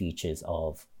and the futures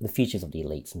of the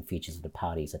elites and futures of the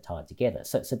parties are tied together.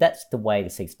 So that's the way the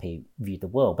CCP viewed the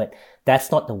world, but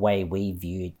that's not the way we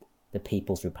viewed the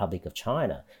People's Republic of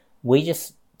China. We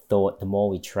just thought the more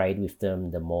we trade with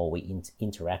them, the more we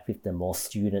interact with them, more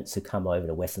students who come over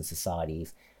to Western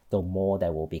societies, the more they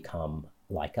will become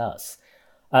like us.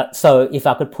 So if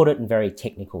I could put it in very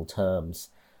technical terms,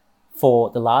 for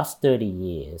the last 30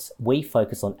 years, we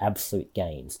focus on absolute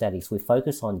gains. That is, we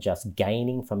focus on just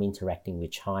gaining from interacting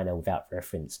with China without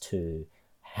reference to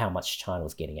how much China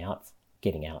was getting out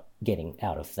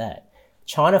of that.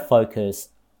 China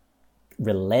focused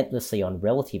relentlessly on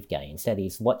relative gains. That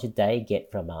is, what did they get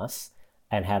from us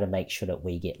and how to make sure that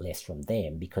we get less from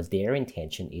them, because their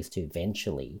intention is to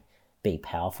eventually be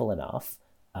powerful enough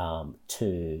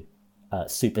to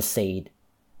supersede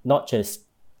not just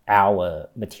our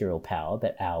material power,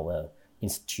 but our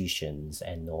institutions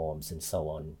and norms and so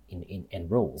on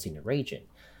and rules in the region.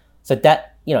 So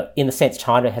that, in a sense,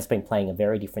 China has been playing a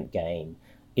very different game.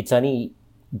 It's only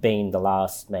been the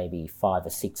last maybe 5 or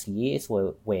 6 years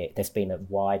where there's been a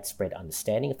widespread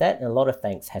understanding of that. And a lot of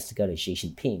thanks has to go to Xi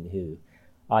Jinping, who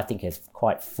I think has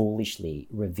quite foolishly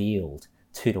revealed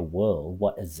to the world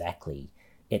what exactly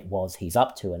it was he's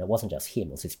up to. And it wasn't just him,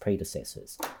 it was his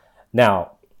predecessors.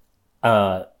 Now,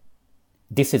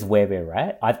 this is where we're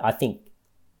at. I think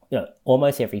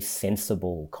almost every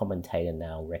sensible commentator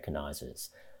now recognizes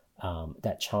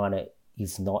that China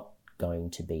is not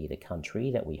going to be the country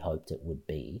that we hoped it would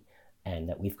be, and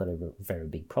that we've got a very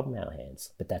big problem in our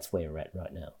hands. But that's where we're at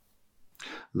right now.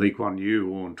 Lee Kuan Yew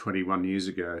warned 21 years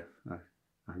ago, I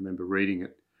remember reading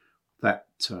it, that,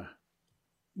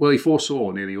 he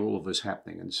foresaw nearly all of this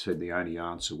happening and said the only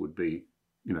answer would be,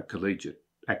 collegiate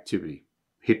activity.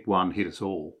 Hit one, hit us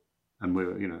all. And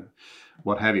we're,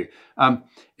 what have you.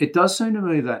 It does seem to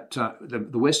me that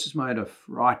the West has made a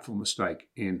frightful mistake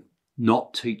in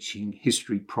not teaching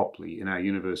history properly in our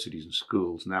universities and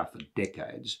schools now for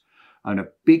decades. And a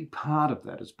big part of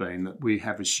that has been that we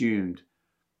have assumed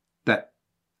that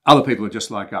other people are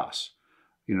just like us.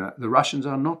 The Russians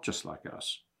are not just like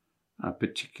us,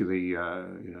 particularly,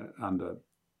 under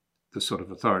the sort of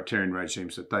authoritarian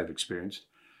regimes that they've experienced.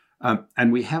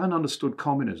 And we haven't understood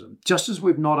communism, just as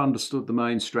we've not understood the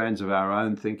main strands of our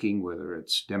own thinking, whether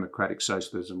it's democratic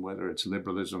socialism, whether it's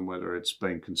liberalism, whether it's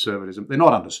been conservatism. They're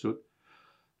not understood.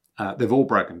 They've all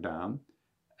broken down.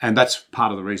 And that's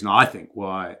part of the reason, I think,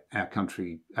 why our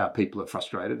people are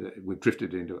frustrated. We've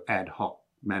drifted into ad hoc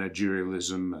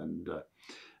managerialism and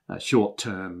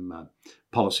short-term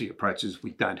policy approaches.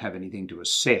 We don't have anything to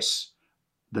assess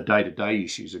the day-to-day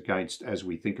issues against as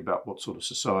we think about what sort of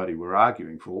society we're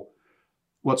arguing for.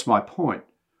 What's my point?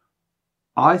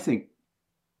 I think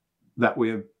that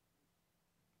we've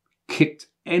kicked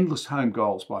endless home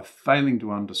goals by failing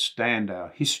to understand our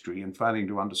history and failing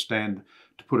to understand,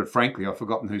 to put it frankly, I've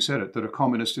forgotten who said it, that a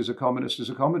communist is a communist is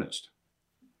a communist.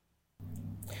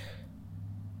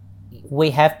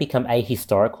 We have become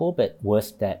ahistorical, but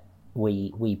worse that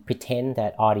we pretend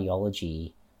that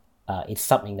ideology it's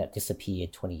something that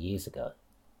disappeared 20 years ago.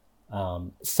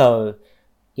 So,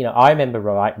 I remember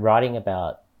writing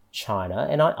about China,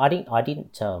 and I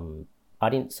didn't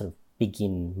sort of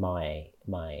begin my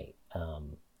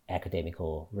academic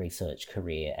or research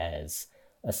career as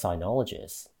a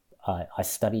sinologist. I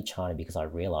studied China because I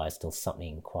realized there was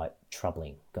something quite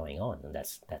troubling going on, and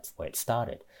that's where it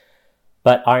started.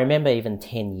 But I remember even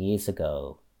 10 years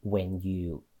ago when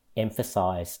you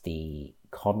emphasized the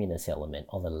communist element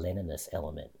or the Leninist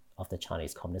element of the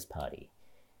Chinese Communist Party,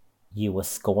 you were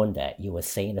scorned at. You were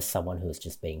seen as someone who was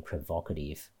just being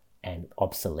provocative and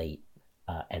obsolete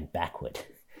and backward.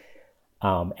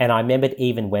 And I remembered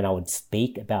even when I would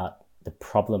speak about the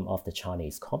problem of the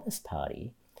Chinese Communist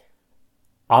Party,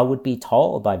 I would be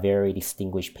told by very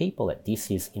distinguished people that this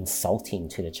is insulting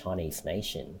to the Chinese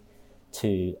nation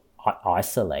to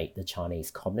isolate the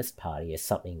Chinese Communist Party as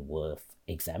something worth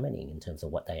examining in terms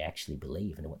of what they actually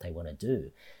believe and what they want to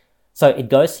do. So it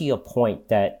goes to your point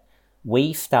that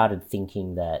we started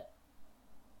thinking that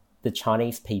the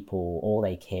Chinese people, all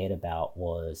they cared about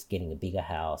was getting a bigger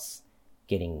house,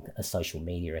 getting a social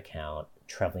media account,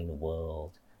 traveling the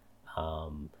world,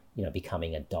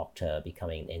 becoming a doctor,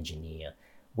 becoming an engineer.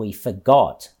 We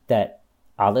forgot that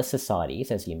other societies,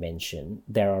 as you mentioned,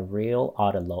 there are real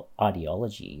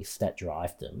ideologies that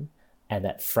drive them and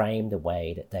that frame the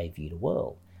way that they view the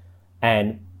world.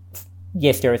 And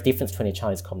yes, there is a difference between the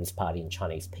Chinese Communist Party and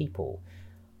Chinese people,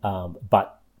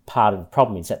 but part of the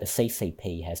problem is that the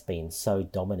CCP has been so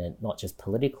dominant, not just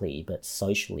politically, but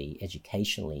socially,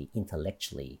 educationally,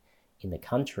 intellectually in the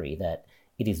country, that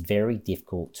it is very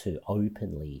difficult to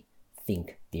openly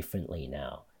think differently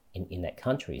now in that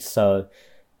country. So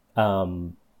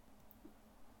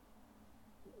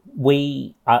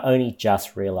we are only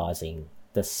just realizing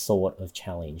the sort of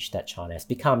challenge that China has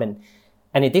become.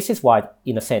 And this is why,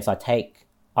 in a sense,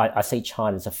 I see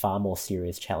China as a far more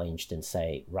serious challenge than,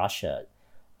 say, Russia.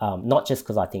 Not just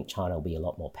because I think China will be a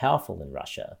lot more powerful than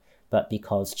Russia, but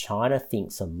because China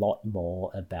thinks a lot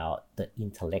more about the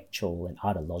intellectual and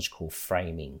ideological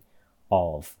framing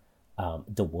of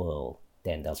the world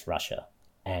than does Russia.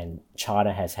 And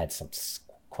China has had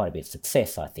quite a bit of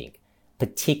success, I think,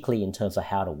 particularly in terms of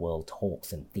how the world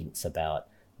talks and thinks about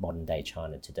modern day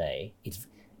China today.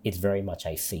 It's very much a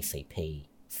CCP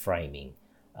framing,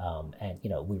 and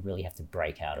we really have to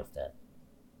break out of that.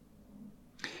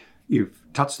 You've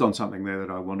touched on something there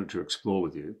that I wanted to explore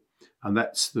with you, and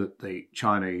that's that the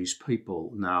Chinese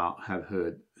people now have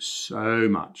heard so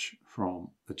much from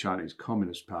the Chinese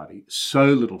Communist Party, so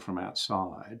little from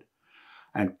outside,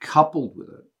 and coupled with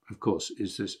it, of course,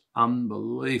 is this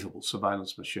unbelievable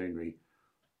surveillance machinery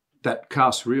that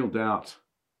casts real doubt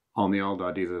on the old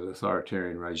idea that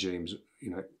authoritarian regimes,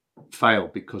 fail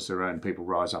because their own people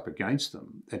rise up against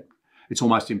them. It's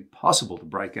almost impossible to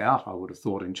break out, I would have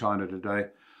thought, in China today,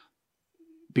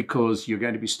 because you're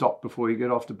going to be stopped before you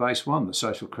get off to base one. The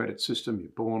social credit system, you're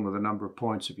born with a number of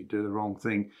points. If you do the wrong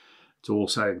thing, it's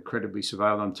also incredibly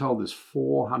surveilled. I'm told there's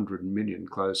 400 million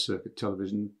closed-circuit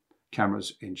television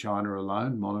cameras in China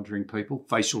alone monitoring people,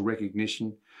 facial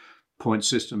recognition, point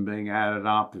system being added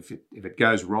up. If it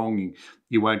goes wrong,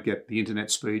 you won't get the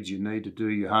internet speeds you need to do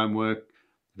your homework.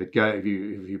 If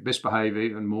you misbehave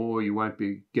even more, you won't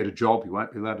get a job. You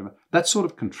won't be allowed to. That sort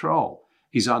of control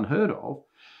is unheard of,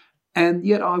 and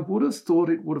yet I would have thought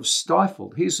it would have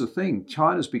stifled. Here's the thing: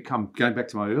 China's become, going back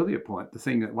to my earlier point,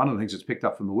 one of the things that's picked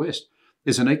up from the West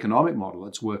is an economic model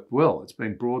that's worked well. It's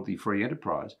been broadly free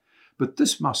enterprise, but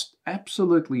this must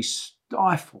absolutely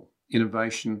stifle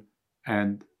innovation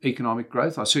and economic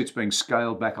growth. I see it's being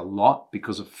scaled back a lot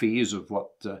because of fears of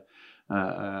what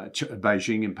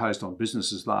Beijing imposed on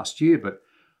businesses last year. But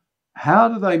how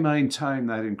do they maintain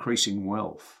that increasing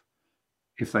wealth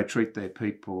if they treat their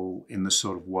people in this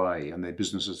sort of way and their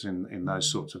businesses in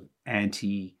those sorts of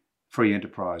anti-free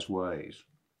enterprise ways?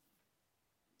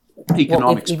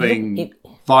 Economics being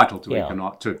vital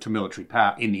to military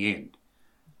power in the end.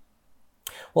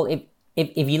 Well,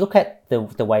 if you look at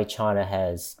the way China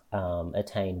has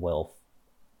attained wealth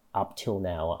up till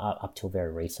now, up till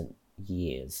very recent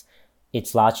years,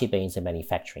 it's largely been as a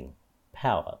manufacturing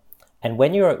power. And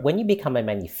when you become a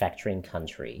manufacturing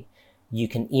country, you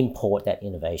can import that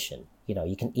innovation.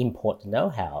 You can import the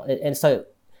know-how. And so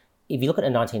if you look at the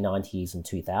 1990s and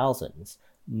 2000s,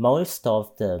 most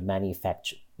of the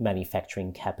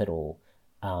manufacturing capital,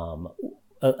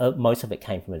 most of it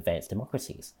came from advanced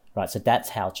democracies, right? So that's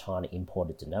how China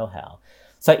imported the know-how.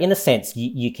 So in a sense,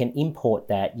 you can import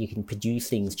that, you can produce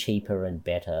things cheaper and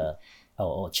better,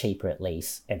 or cheaper at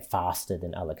least, and faster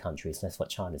than other countries. And that's what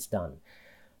China's done.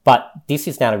 But this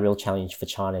is now a real challenge for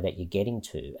China that you're getting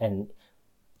to. And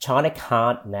China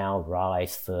can't now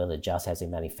rise further just as a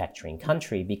manufacturing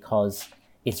country because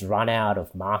it's run out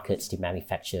of markets to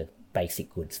manufacture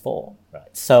basic goods for,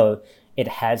 right? So it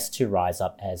has to rise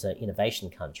up as an innovation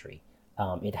country.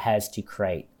 It has to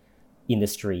create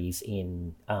industries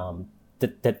in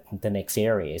the next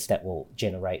areas that will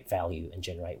generate value and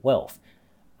generate wealth.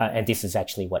 And this is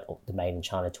actually what the Made in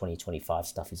China 2025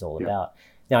 stuff is all about.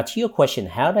 Now, to your question,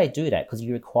 how do they do that? Because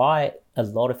you require a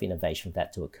lot of innovation for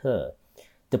that to occur.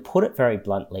 To put it very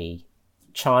bluntly,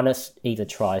 China either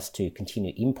tries to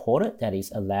continue to import it, that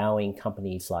is allowing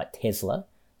companies like Tesla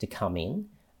to come in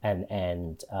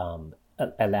and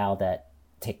allow that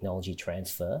technology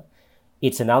transfer.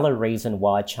 It's another reason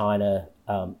why China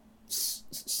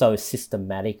so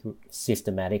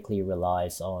systematically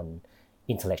relies on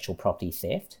intellectual property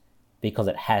theft, because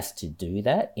it has to do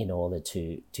that in order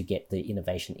to get the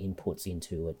innovation inputs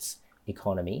into its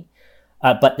economy.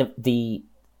 But the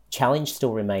challenge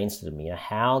still remains to them.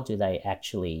 How do they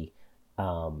actually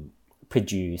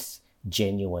produce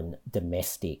genuine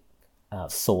domestic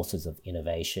sources of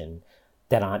innovation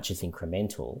that aren't just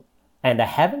incremental? And they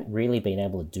haven't really been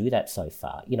able to do that so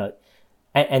far.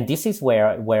 And this is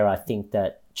where I think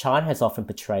that China has often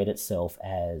portrayed itself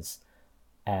as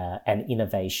an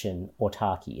innovation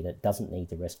autarky that doesn't need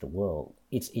the rest of the world.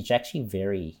 It's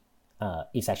actually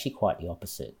it's actually quite the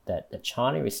opposite. That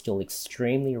China is still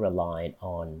extremely reliant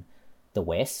on the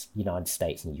West, United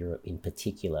States and Europe in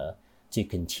particular, to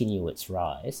continue its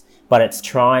rise. But it's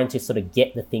trying to sort of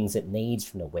get the things it needs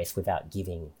from the West without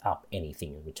giving up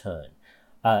anything in return.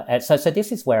 And so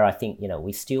this is where I think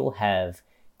we still have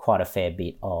quite a fair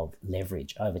bit of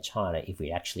leverage over China if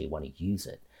we actually want to use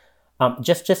it.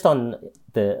 Just on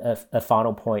a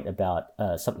final point about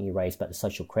something you raised about the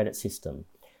social credit system,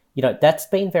 that's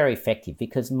been very effective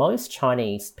because most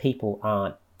Chinese people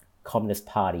aren't Communist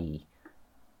Party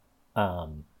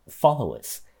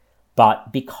followers.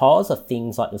 But because of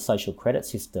things like the social credit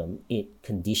system, it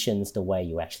conditions the way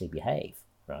you actually behave,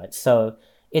 right? So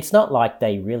it's not like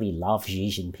they really love Xi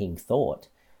Jinping thought,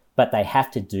 but they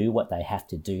have to do what they have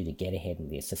to do to get ahead in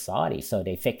their society. So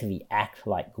they effectively act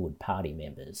like good party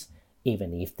members,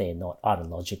 even if they're not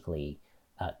ideologically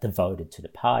devoted to the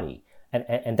party.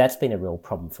 And that's been a real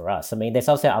problem for us. I mean, there's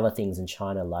also other things in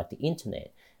China like the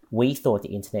internet. We thought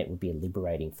the internet would be a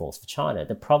liberating force for China.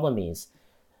 The problem is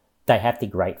they have the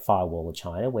Great Firewall of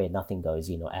China where nothing goes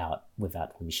in or out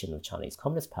without permission of the Chinese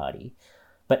Communist Party.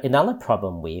 But another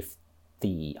problem with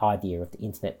the idea of the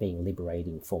internet being a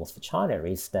liberating force for China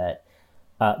is that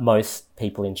most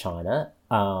people in China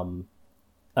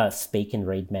speak and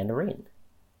read Mandarin.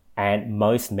 And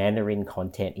most Mandarin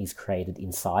content is created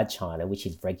inside China, which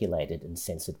is regulated and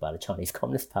censored by the Chinese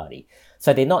Communist Party.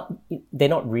 So they're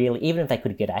not really, even if they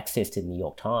could get access to the New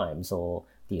York Times or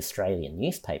the Australian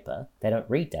newspaper, they don't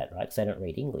read that, right? Because they don't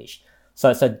read English.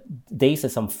 So these are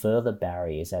some further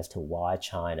barriers as to why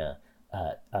China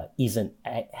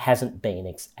hasn't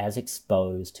been as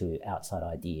exposed to outside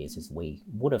ideas as we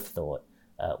would have thought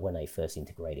when they first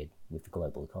integrated with the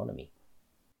global economy.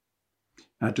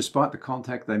 Despite the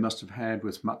contact they must have had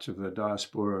with much of the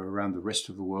diaspora around the rest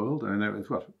of the world, and there was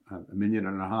 1.5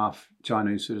 million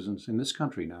Chinese citizens in this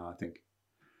country now, I think.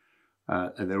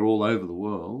 And they're all over the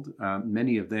world.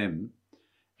 Many of them,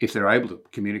 if they're able to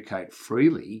communicate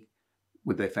freely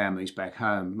with their families back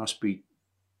home, must be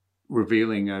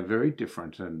revealing a very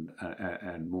different and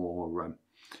more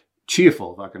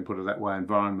cheerful, if I can put it that way,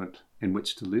 environment in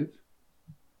which to live.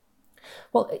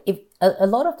 Well, if a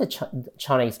lot of the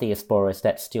Chinese diasporas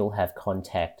that still have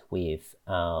contact with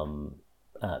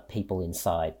people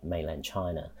inside mainland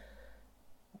China,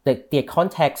 their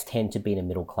contacts tend to be in the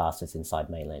middle classes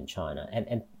inside mainland China.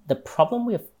 And the problem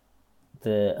with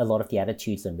a lot of the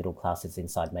attitudes of middle classes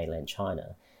inside mainland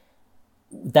China,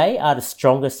 they are the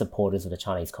strongest supporters of the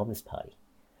Chinese Communist Party.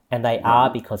 And they are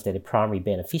because they're the primary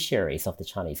beneficiaries of the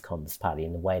Chinese Communist Party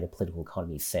and the way the political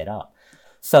economy is set up.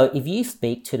 So if you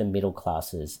speak to the middle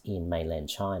classes in mainland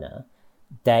China,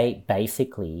 they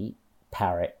basically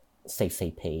parrot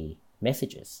CCP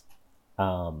messages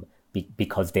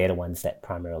because they're the ones that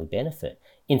primarily benefit.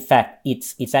 In fact,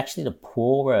 it's actually the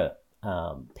poorer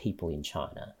people in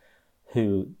China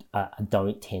who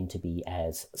don't tend to be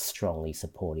as strongly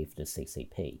supportive of the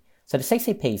CCP. So the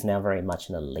CCP is now very much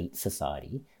an elite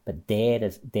society, but they're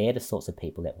the sorts of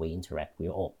people that we interact with,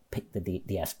 or the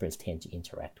diasporas tend to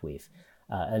interact with.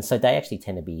 And so they actually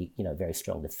tend to be, very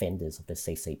strong defenders of the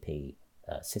CCP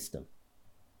system.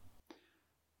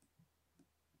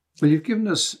 Well, you've given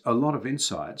us a lot of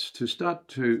insights. To start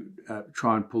to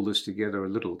try and pull this together a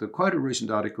little, to quote a recent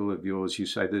article of yours, you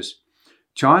say this: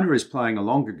 China is playing a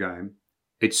longer game.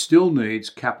 It still needs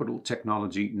capital,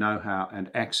 technology, know-how, and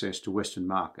access to Western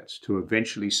markets to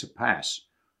eventually surpass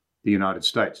the United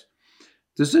States.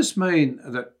 Does this mean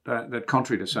that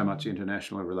contrary to so much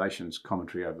international relations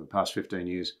commentary over the past 15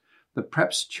 years, that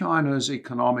perhaps China's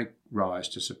economic rise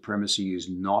to supremacy is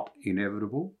not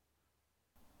inevitable?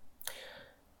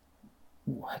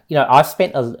 I've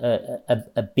spent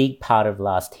a big part of the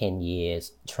last 10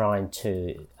 years trying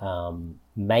to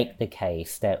make the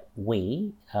case that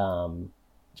we,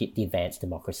 the advanced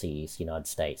democracies, United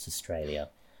States, Australia,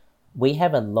 we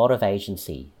have a lot of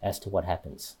agency as to what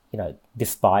happens,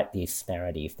 despite this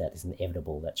narrative that is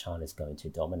inevitable that China's going to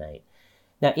dominate.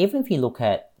 Now, even if you look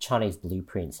at Chinese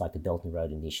blueprints like the Belt and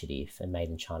Road Initiative and Made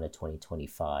in China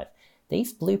 2025,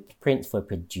 these blueprints were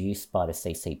produced by the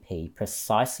CCP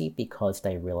precisely because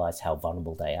they realized how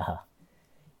vulnerable they are.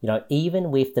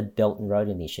 Even with the Belt and Road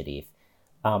Initiative,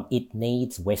 it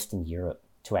needs Western Europe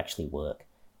to actually work.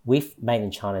 With Made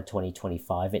in China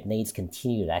 2025, it needs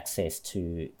continued access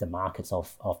to the markets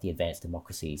of the advanced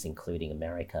democracies, including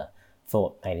America,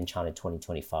 for Made in China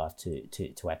 2025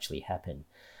 to actually happen.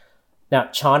 Now,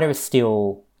 China is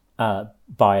still,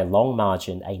 by a long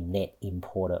margin, a net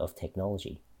importer of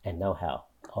technology and know-how,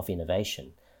 of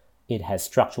innovation. It has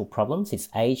structural problems. Its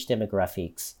age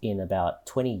demographics in about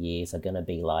 20 years are going to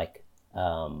be like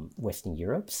Western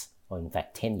Europe's, or in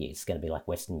fact 10 years is going to be like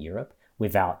Western Europe,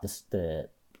 without the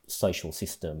social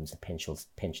systems,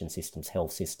 pension systems,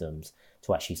 health systems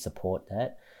to actually support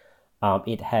that.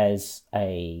 It has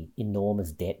a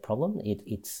enormous debt problem.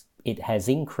 It has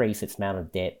increased its amount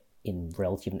of debt in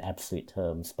relative and absolute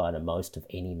terms by the most of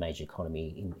any major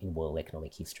economy in world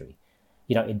economic history.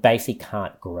 It basically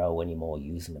can't grow anymore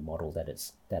using the model that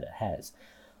it has.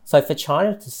 So for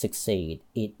China to succeed,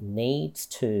 it needs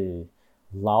to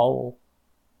lull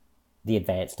the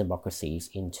advanced democracies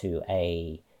into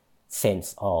a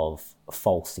sense of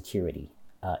false security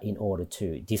in order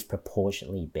to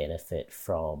disproportionately benefit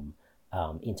from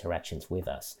interactions with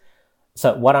us.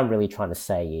 So what I'm really trying to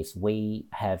say is we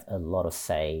have a lot of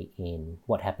say in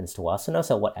what happens to us and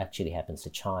also what actually happens to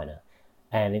China.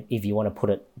 And if you want to put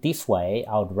it this way,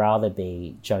 I would rather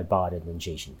be Joe Biden than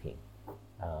Xi Jinping.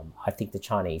 I think the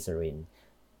Chinese are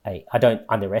I don't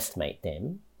underestimate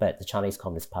them, but the Chinese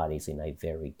Communist Party is in a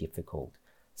very difficult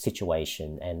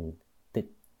situation, and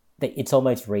it's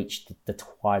almost reached the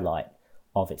twilight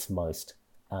of its most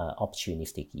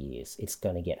opportunistic years. It's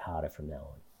going to get harder from now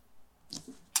on.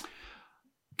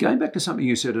 Going back to something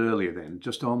you said earlier then,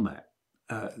 just on that,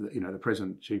 the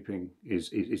President Xi Jinping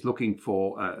is looking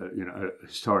for a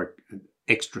historic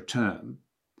extra term.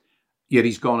 Yet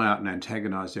he's gone out and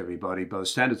antagonised everybody. By the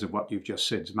standards of what you've just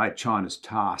said, it's made China's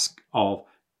task of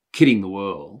kidding the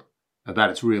world about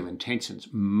its real intentions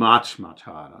much, much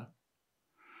harder.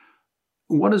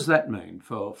 What does that mean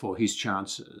for his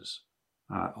chances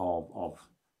of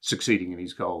succeeding in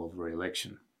his goal of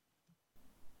re-election?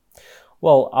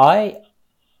 Well, I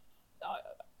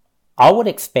would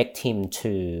expect him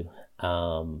to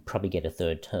probably get a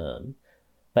third term,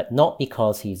 but not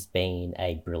because he's been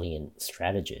a brilliant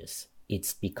strategist.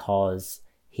 It's because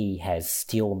he has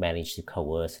still managed to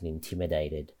coerce and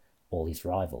intimidated all his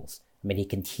rivals. I mean, he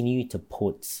continued to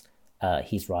put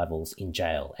his rivals in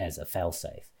jail as a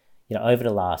failsafe. Over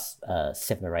the last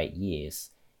 7 or 8 years,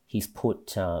 he's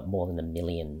put more than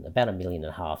about 1.5 million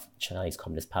Chinese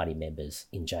Communist Party members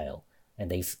in jail.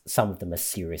 And some of them are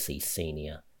seriously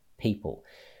senior people.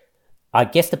 I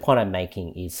guess the point I'm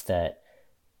making is that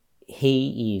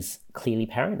he is clearly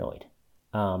paranoid.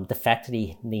 The fact that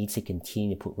he needs to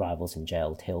continue to put rivals in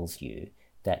jail tells you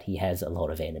that he has a lot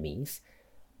of enemies.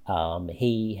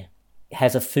 He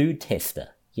has a food tester.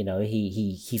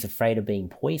 He's afraid of being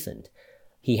poisoned.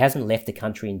 He hasn't left the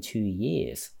country in 2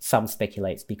 years. Some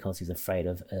speculates because he's afraid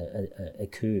of a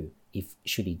coup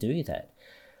should he do that.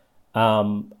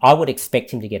 I would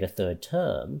expect him to get a third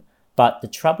term, but the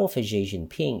trouble for Xi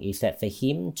Jinping is that for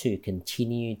him to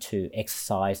continue to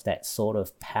exercise that sort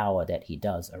of power that he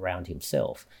does around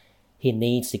himself, he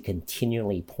needs to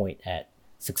continually point at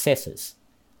successes,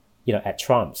 at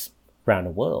triumphs around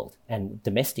the world and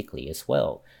domestically as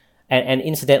well. And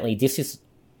incidentally, this is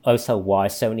also why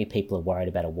so many people are worried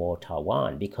about a war with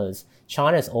Taiwan, because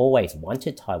China's always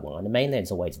wanted Taiwan, the mainland's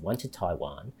always wanted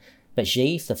Taiwan, but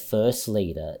Xi's the first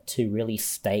leader to really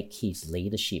stake his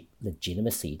leadership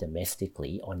legitimacy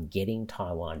domestically on getting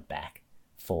Taiwan back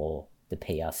for the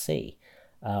PRC.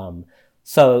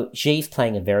 So Xi's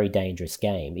playing a very dangerous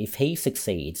game. If he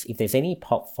succeeds, if there's any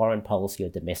foreign policy or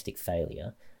domestic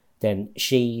failure, then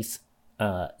Xi's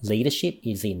leadership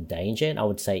is in danger, and I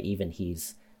would say even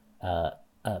his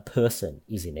person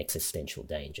is in existential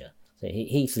danger. So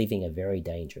he's living a very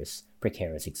dangerous,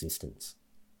 precarious existence.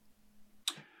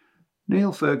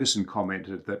 Neil Ferguson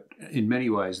commented that in many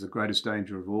ways the greatest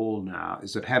danger of all now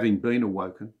is that having been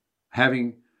awoken,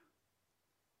 having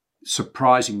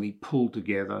surprisingly pulled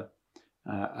together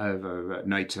over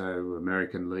NATO,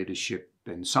 American leadership,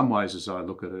 in some ways as I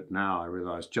look at it now, I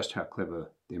realise just how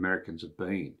clever the Americans have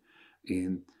been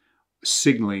in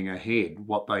signalling ahead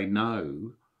what they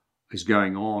know is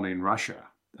going on in Russia.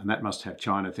 And that must have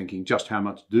China thinking, just how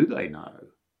much do they know?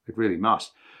 It really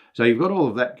must. So you've got all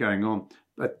of that going on.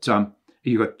 But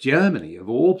you've got Germany, of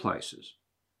all places,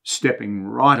 stepping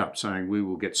right up, saying we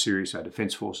will get serious. Our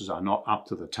defence forces are not up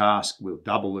to the task. We'll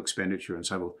double expenditure and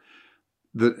so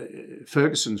forth.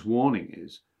 Ferguson's warning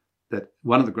is that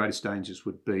one of the greatest dangers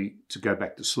would be to go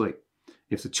back to sleep.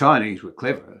 If the Chinese were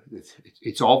clever,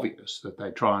 it's obvious that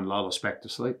they'd try and lull us back to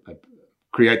sleep. They'd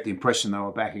create the impression they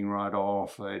were backing right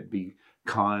off. They'd be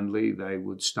kindly. They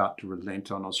would start to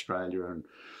relent on Australia and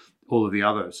all of the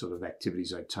other sort of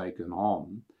activities they've taken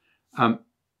on.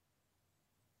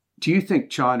 Do you think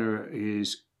China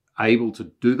is able to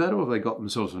do that, or have they got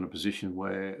themselves in a position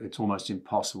where it's almost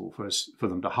impossible for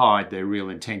them to hide their real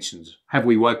intentions? Have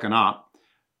we woken up,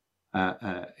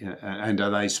 and are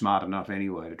they smart enough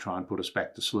anyway to try and put us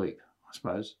back to sleep, I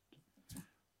suppose?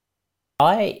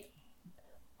 I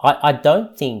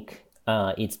don't think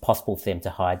it's possible for them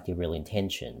to hide their real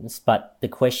intentions, but the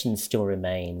question still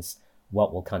remains,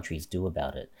 what will countries do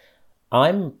about it?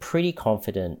 I'm pretty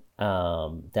confident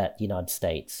that the United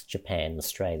States, Japan,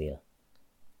 Australia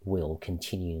will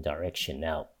continue in direction.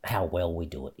 Now, how well we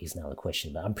do it is another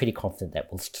question, but I'm pretty confident that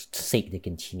we'll seek to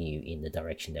continue in the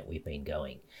direction that we've been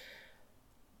going.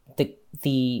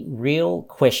 The real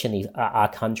question is, are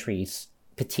countries,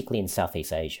 particularly in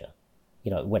Southeast Asia,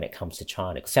 when it comes to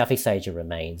China, Southeast Asia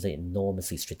remains an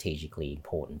enormously strategically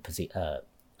important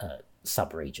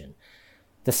sub-region.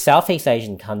 The Southeast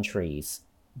Asian countries,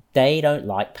 they don't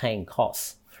like paying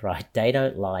costs, right? They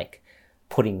don't like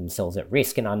putting themselves at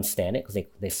risk, and I understand it because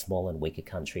they're small and weaker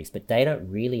countries, but they don't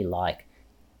really like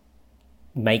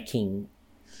making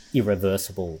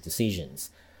irreversible decisions.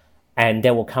 And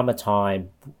there will come a time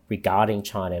regarding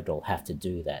China that will have to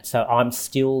do that. So I'm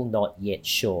still not yet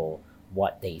sure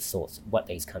what these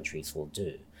countries will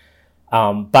do.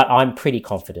 But I'm pretty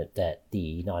confident that the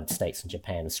United States and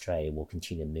Japan and Australia will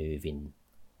continue to move in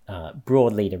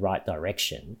broadly the right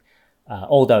direction.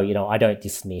 Although, I don't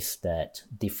dismiss that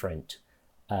different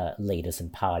leaders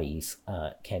and parties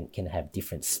can have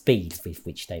different speeds with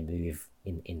which they move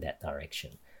in that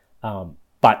direction.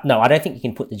 But no, I don't think you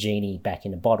can put the genie back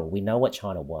in the bottle. We know what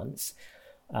China wants.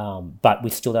 But we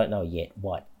still don't know yet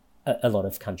what a lot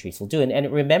of countries will do.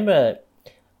 And remember,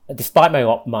 despite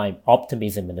my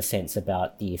optimism in a sense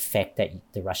about the effect that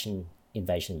the Russian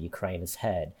invasion of Ukraine has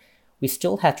had, we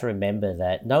still have to remember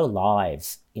that no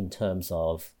lives in terms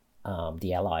of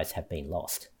the Allies have been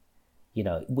lost.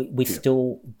 We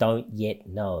still don't yet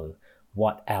know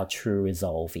what our true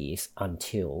resolve is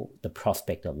until the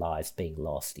prospect of lives being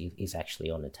lost is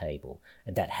actually on the table.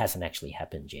 And that hasn't actually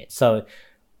happened yet. So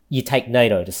you take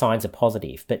NATO, the signs are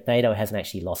positive, but NATO hasn't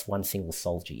actually lost one single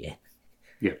soldier yet.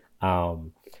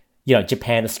 Yeah.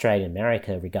 Japan, Australia,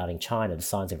 America, regarding China, the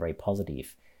signs are very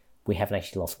positive. We haven't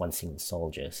actually lost one single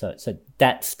soldier. So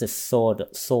that's the sort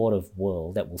of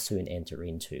world that we'll soon enter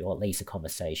into, or at least a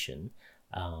conversation.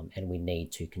 And we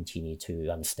need to continue to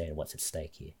understand what's at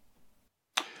stake here.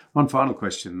 One final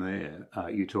question there.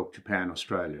 You talk Japan,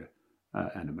 Australia,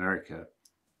 and America.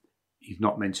 You've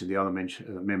not mentioned the other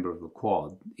member of the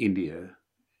Quad, India.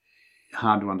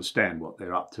 Hard to understand what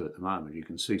they're up to at the moment. You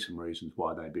can see some reasons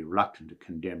why they'd be reluctant to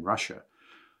condemn Russia.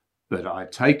 But I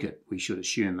take it we should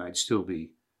assume they'd still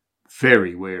be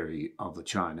very wary of the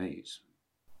Chinese.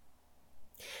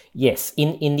 Yes,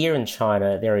 in India and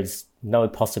China, there is no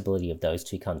possibility of those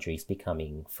two countries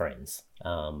becoming friends.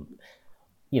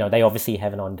 They obviously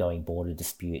have an ongoing border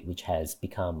dispute, which has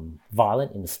become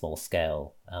violent in a small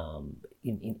scale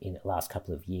in the last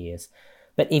couple of years.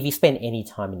 But if you spend any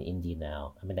time in India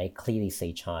now, they clearly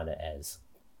see China as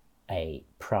a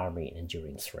primary and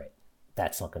enduring threat.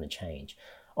 That's not going to change.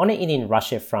 On the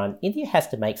Indian-Russia front, India has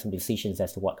to make some decisions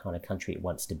as to what kind of country it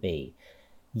wants to be.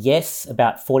 Yes,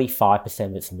 about 45%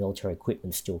 of its military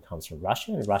equipment still comes from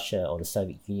Russia, and Russia or the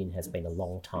Soviet Union has been a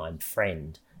long-time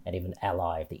friend and even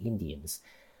ally of the Indians.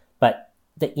 But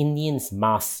the Indians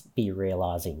must be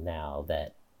realizing now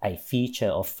that a future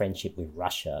of friendship with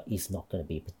Russia is not going to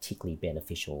be particularly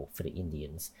beneficial for the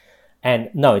Indians. And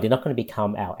no, they're not going to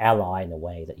become our ally in the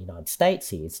way that the United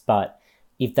States is, but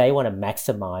if they want to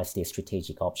maximize their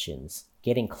strategic options,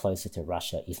 getting closer to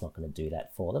Russia is not going to do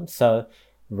that for them. So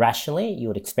rationally, you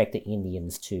would expect the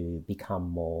Indians to become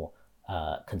more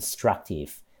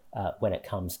constructive when it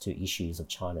comes to issues of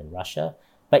China and Russia.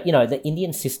 But, the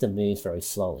Indian system moves very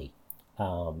slowly.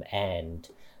 And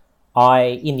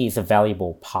India is a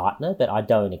valuable partner, but I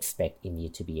don't expect India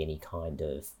to be any kind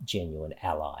of genuine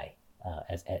ally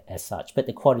as such. But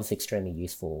the Quad is an extremely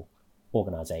useful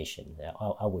organisation.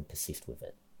 I would persist with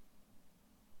it.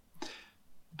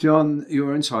 John,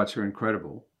 your insights are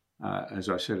incredible. As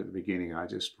I said at the beginning, I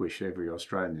just wish every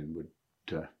Australian would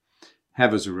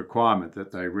have as a requirement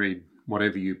that they read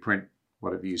whatever you print,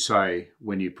 whatever you say,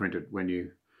 when you print it, when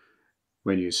you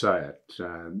say it.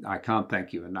 I can't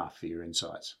thank you enough for your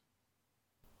insights.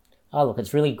 Oh, look,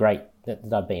 it's really great that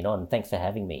I've been on. Thanks for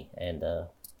having me. And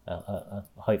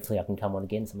hopefully I can come on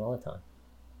again some other time.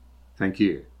 Thank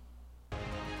you.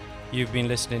 You've been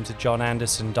listening to John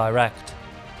Anderson Direct.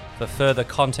 For further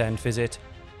content, visit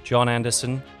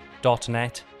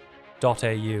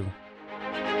johnanderson.net.au.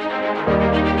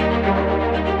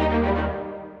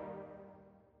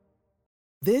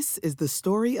 This is the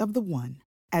story of the one.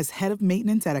 As head of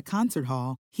maintenance at a concert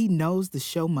hall, he knows the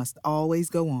show must always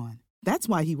go on. That's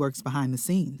why he works behind the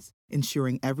scenes,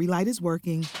 ensuring every light is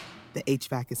working, the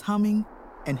HVAC is humming,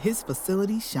 and his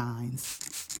facility shines.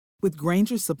 With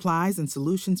Grainger's supplies and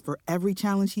solutions for every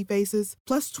challenge he faces,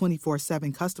 plus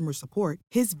 24/7 customer support,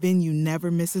 his venue never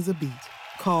misses a beat.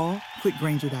 Call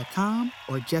quickgrainger.com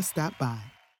or just stop by.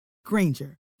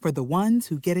 Grainger, for the ones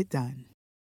who get it done.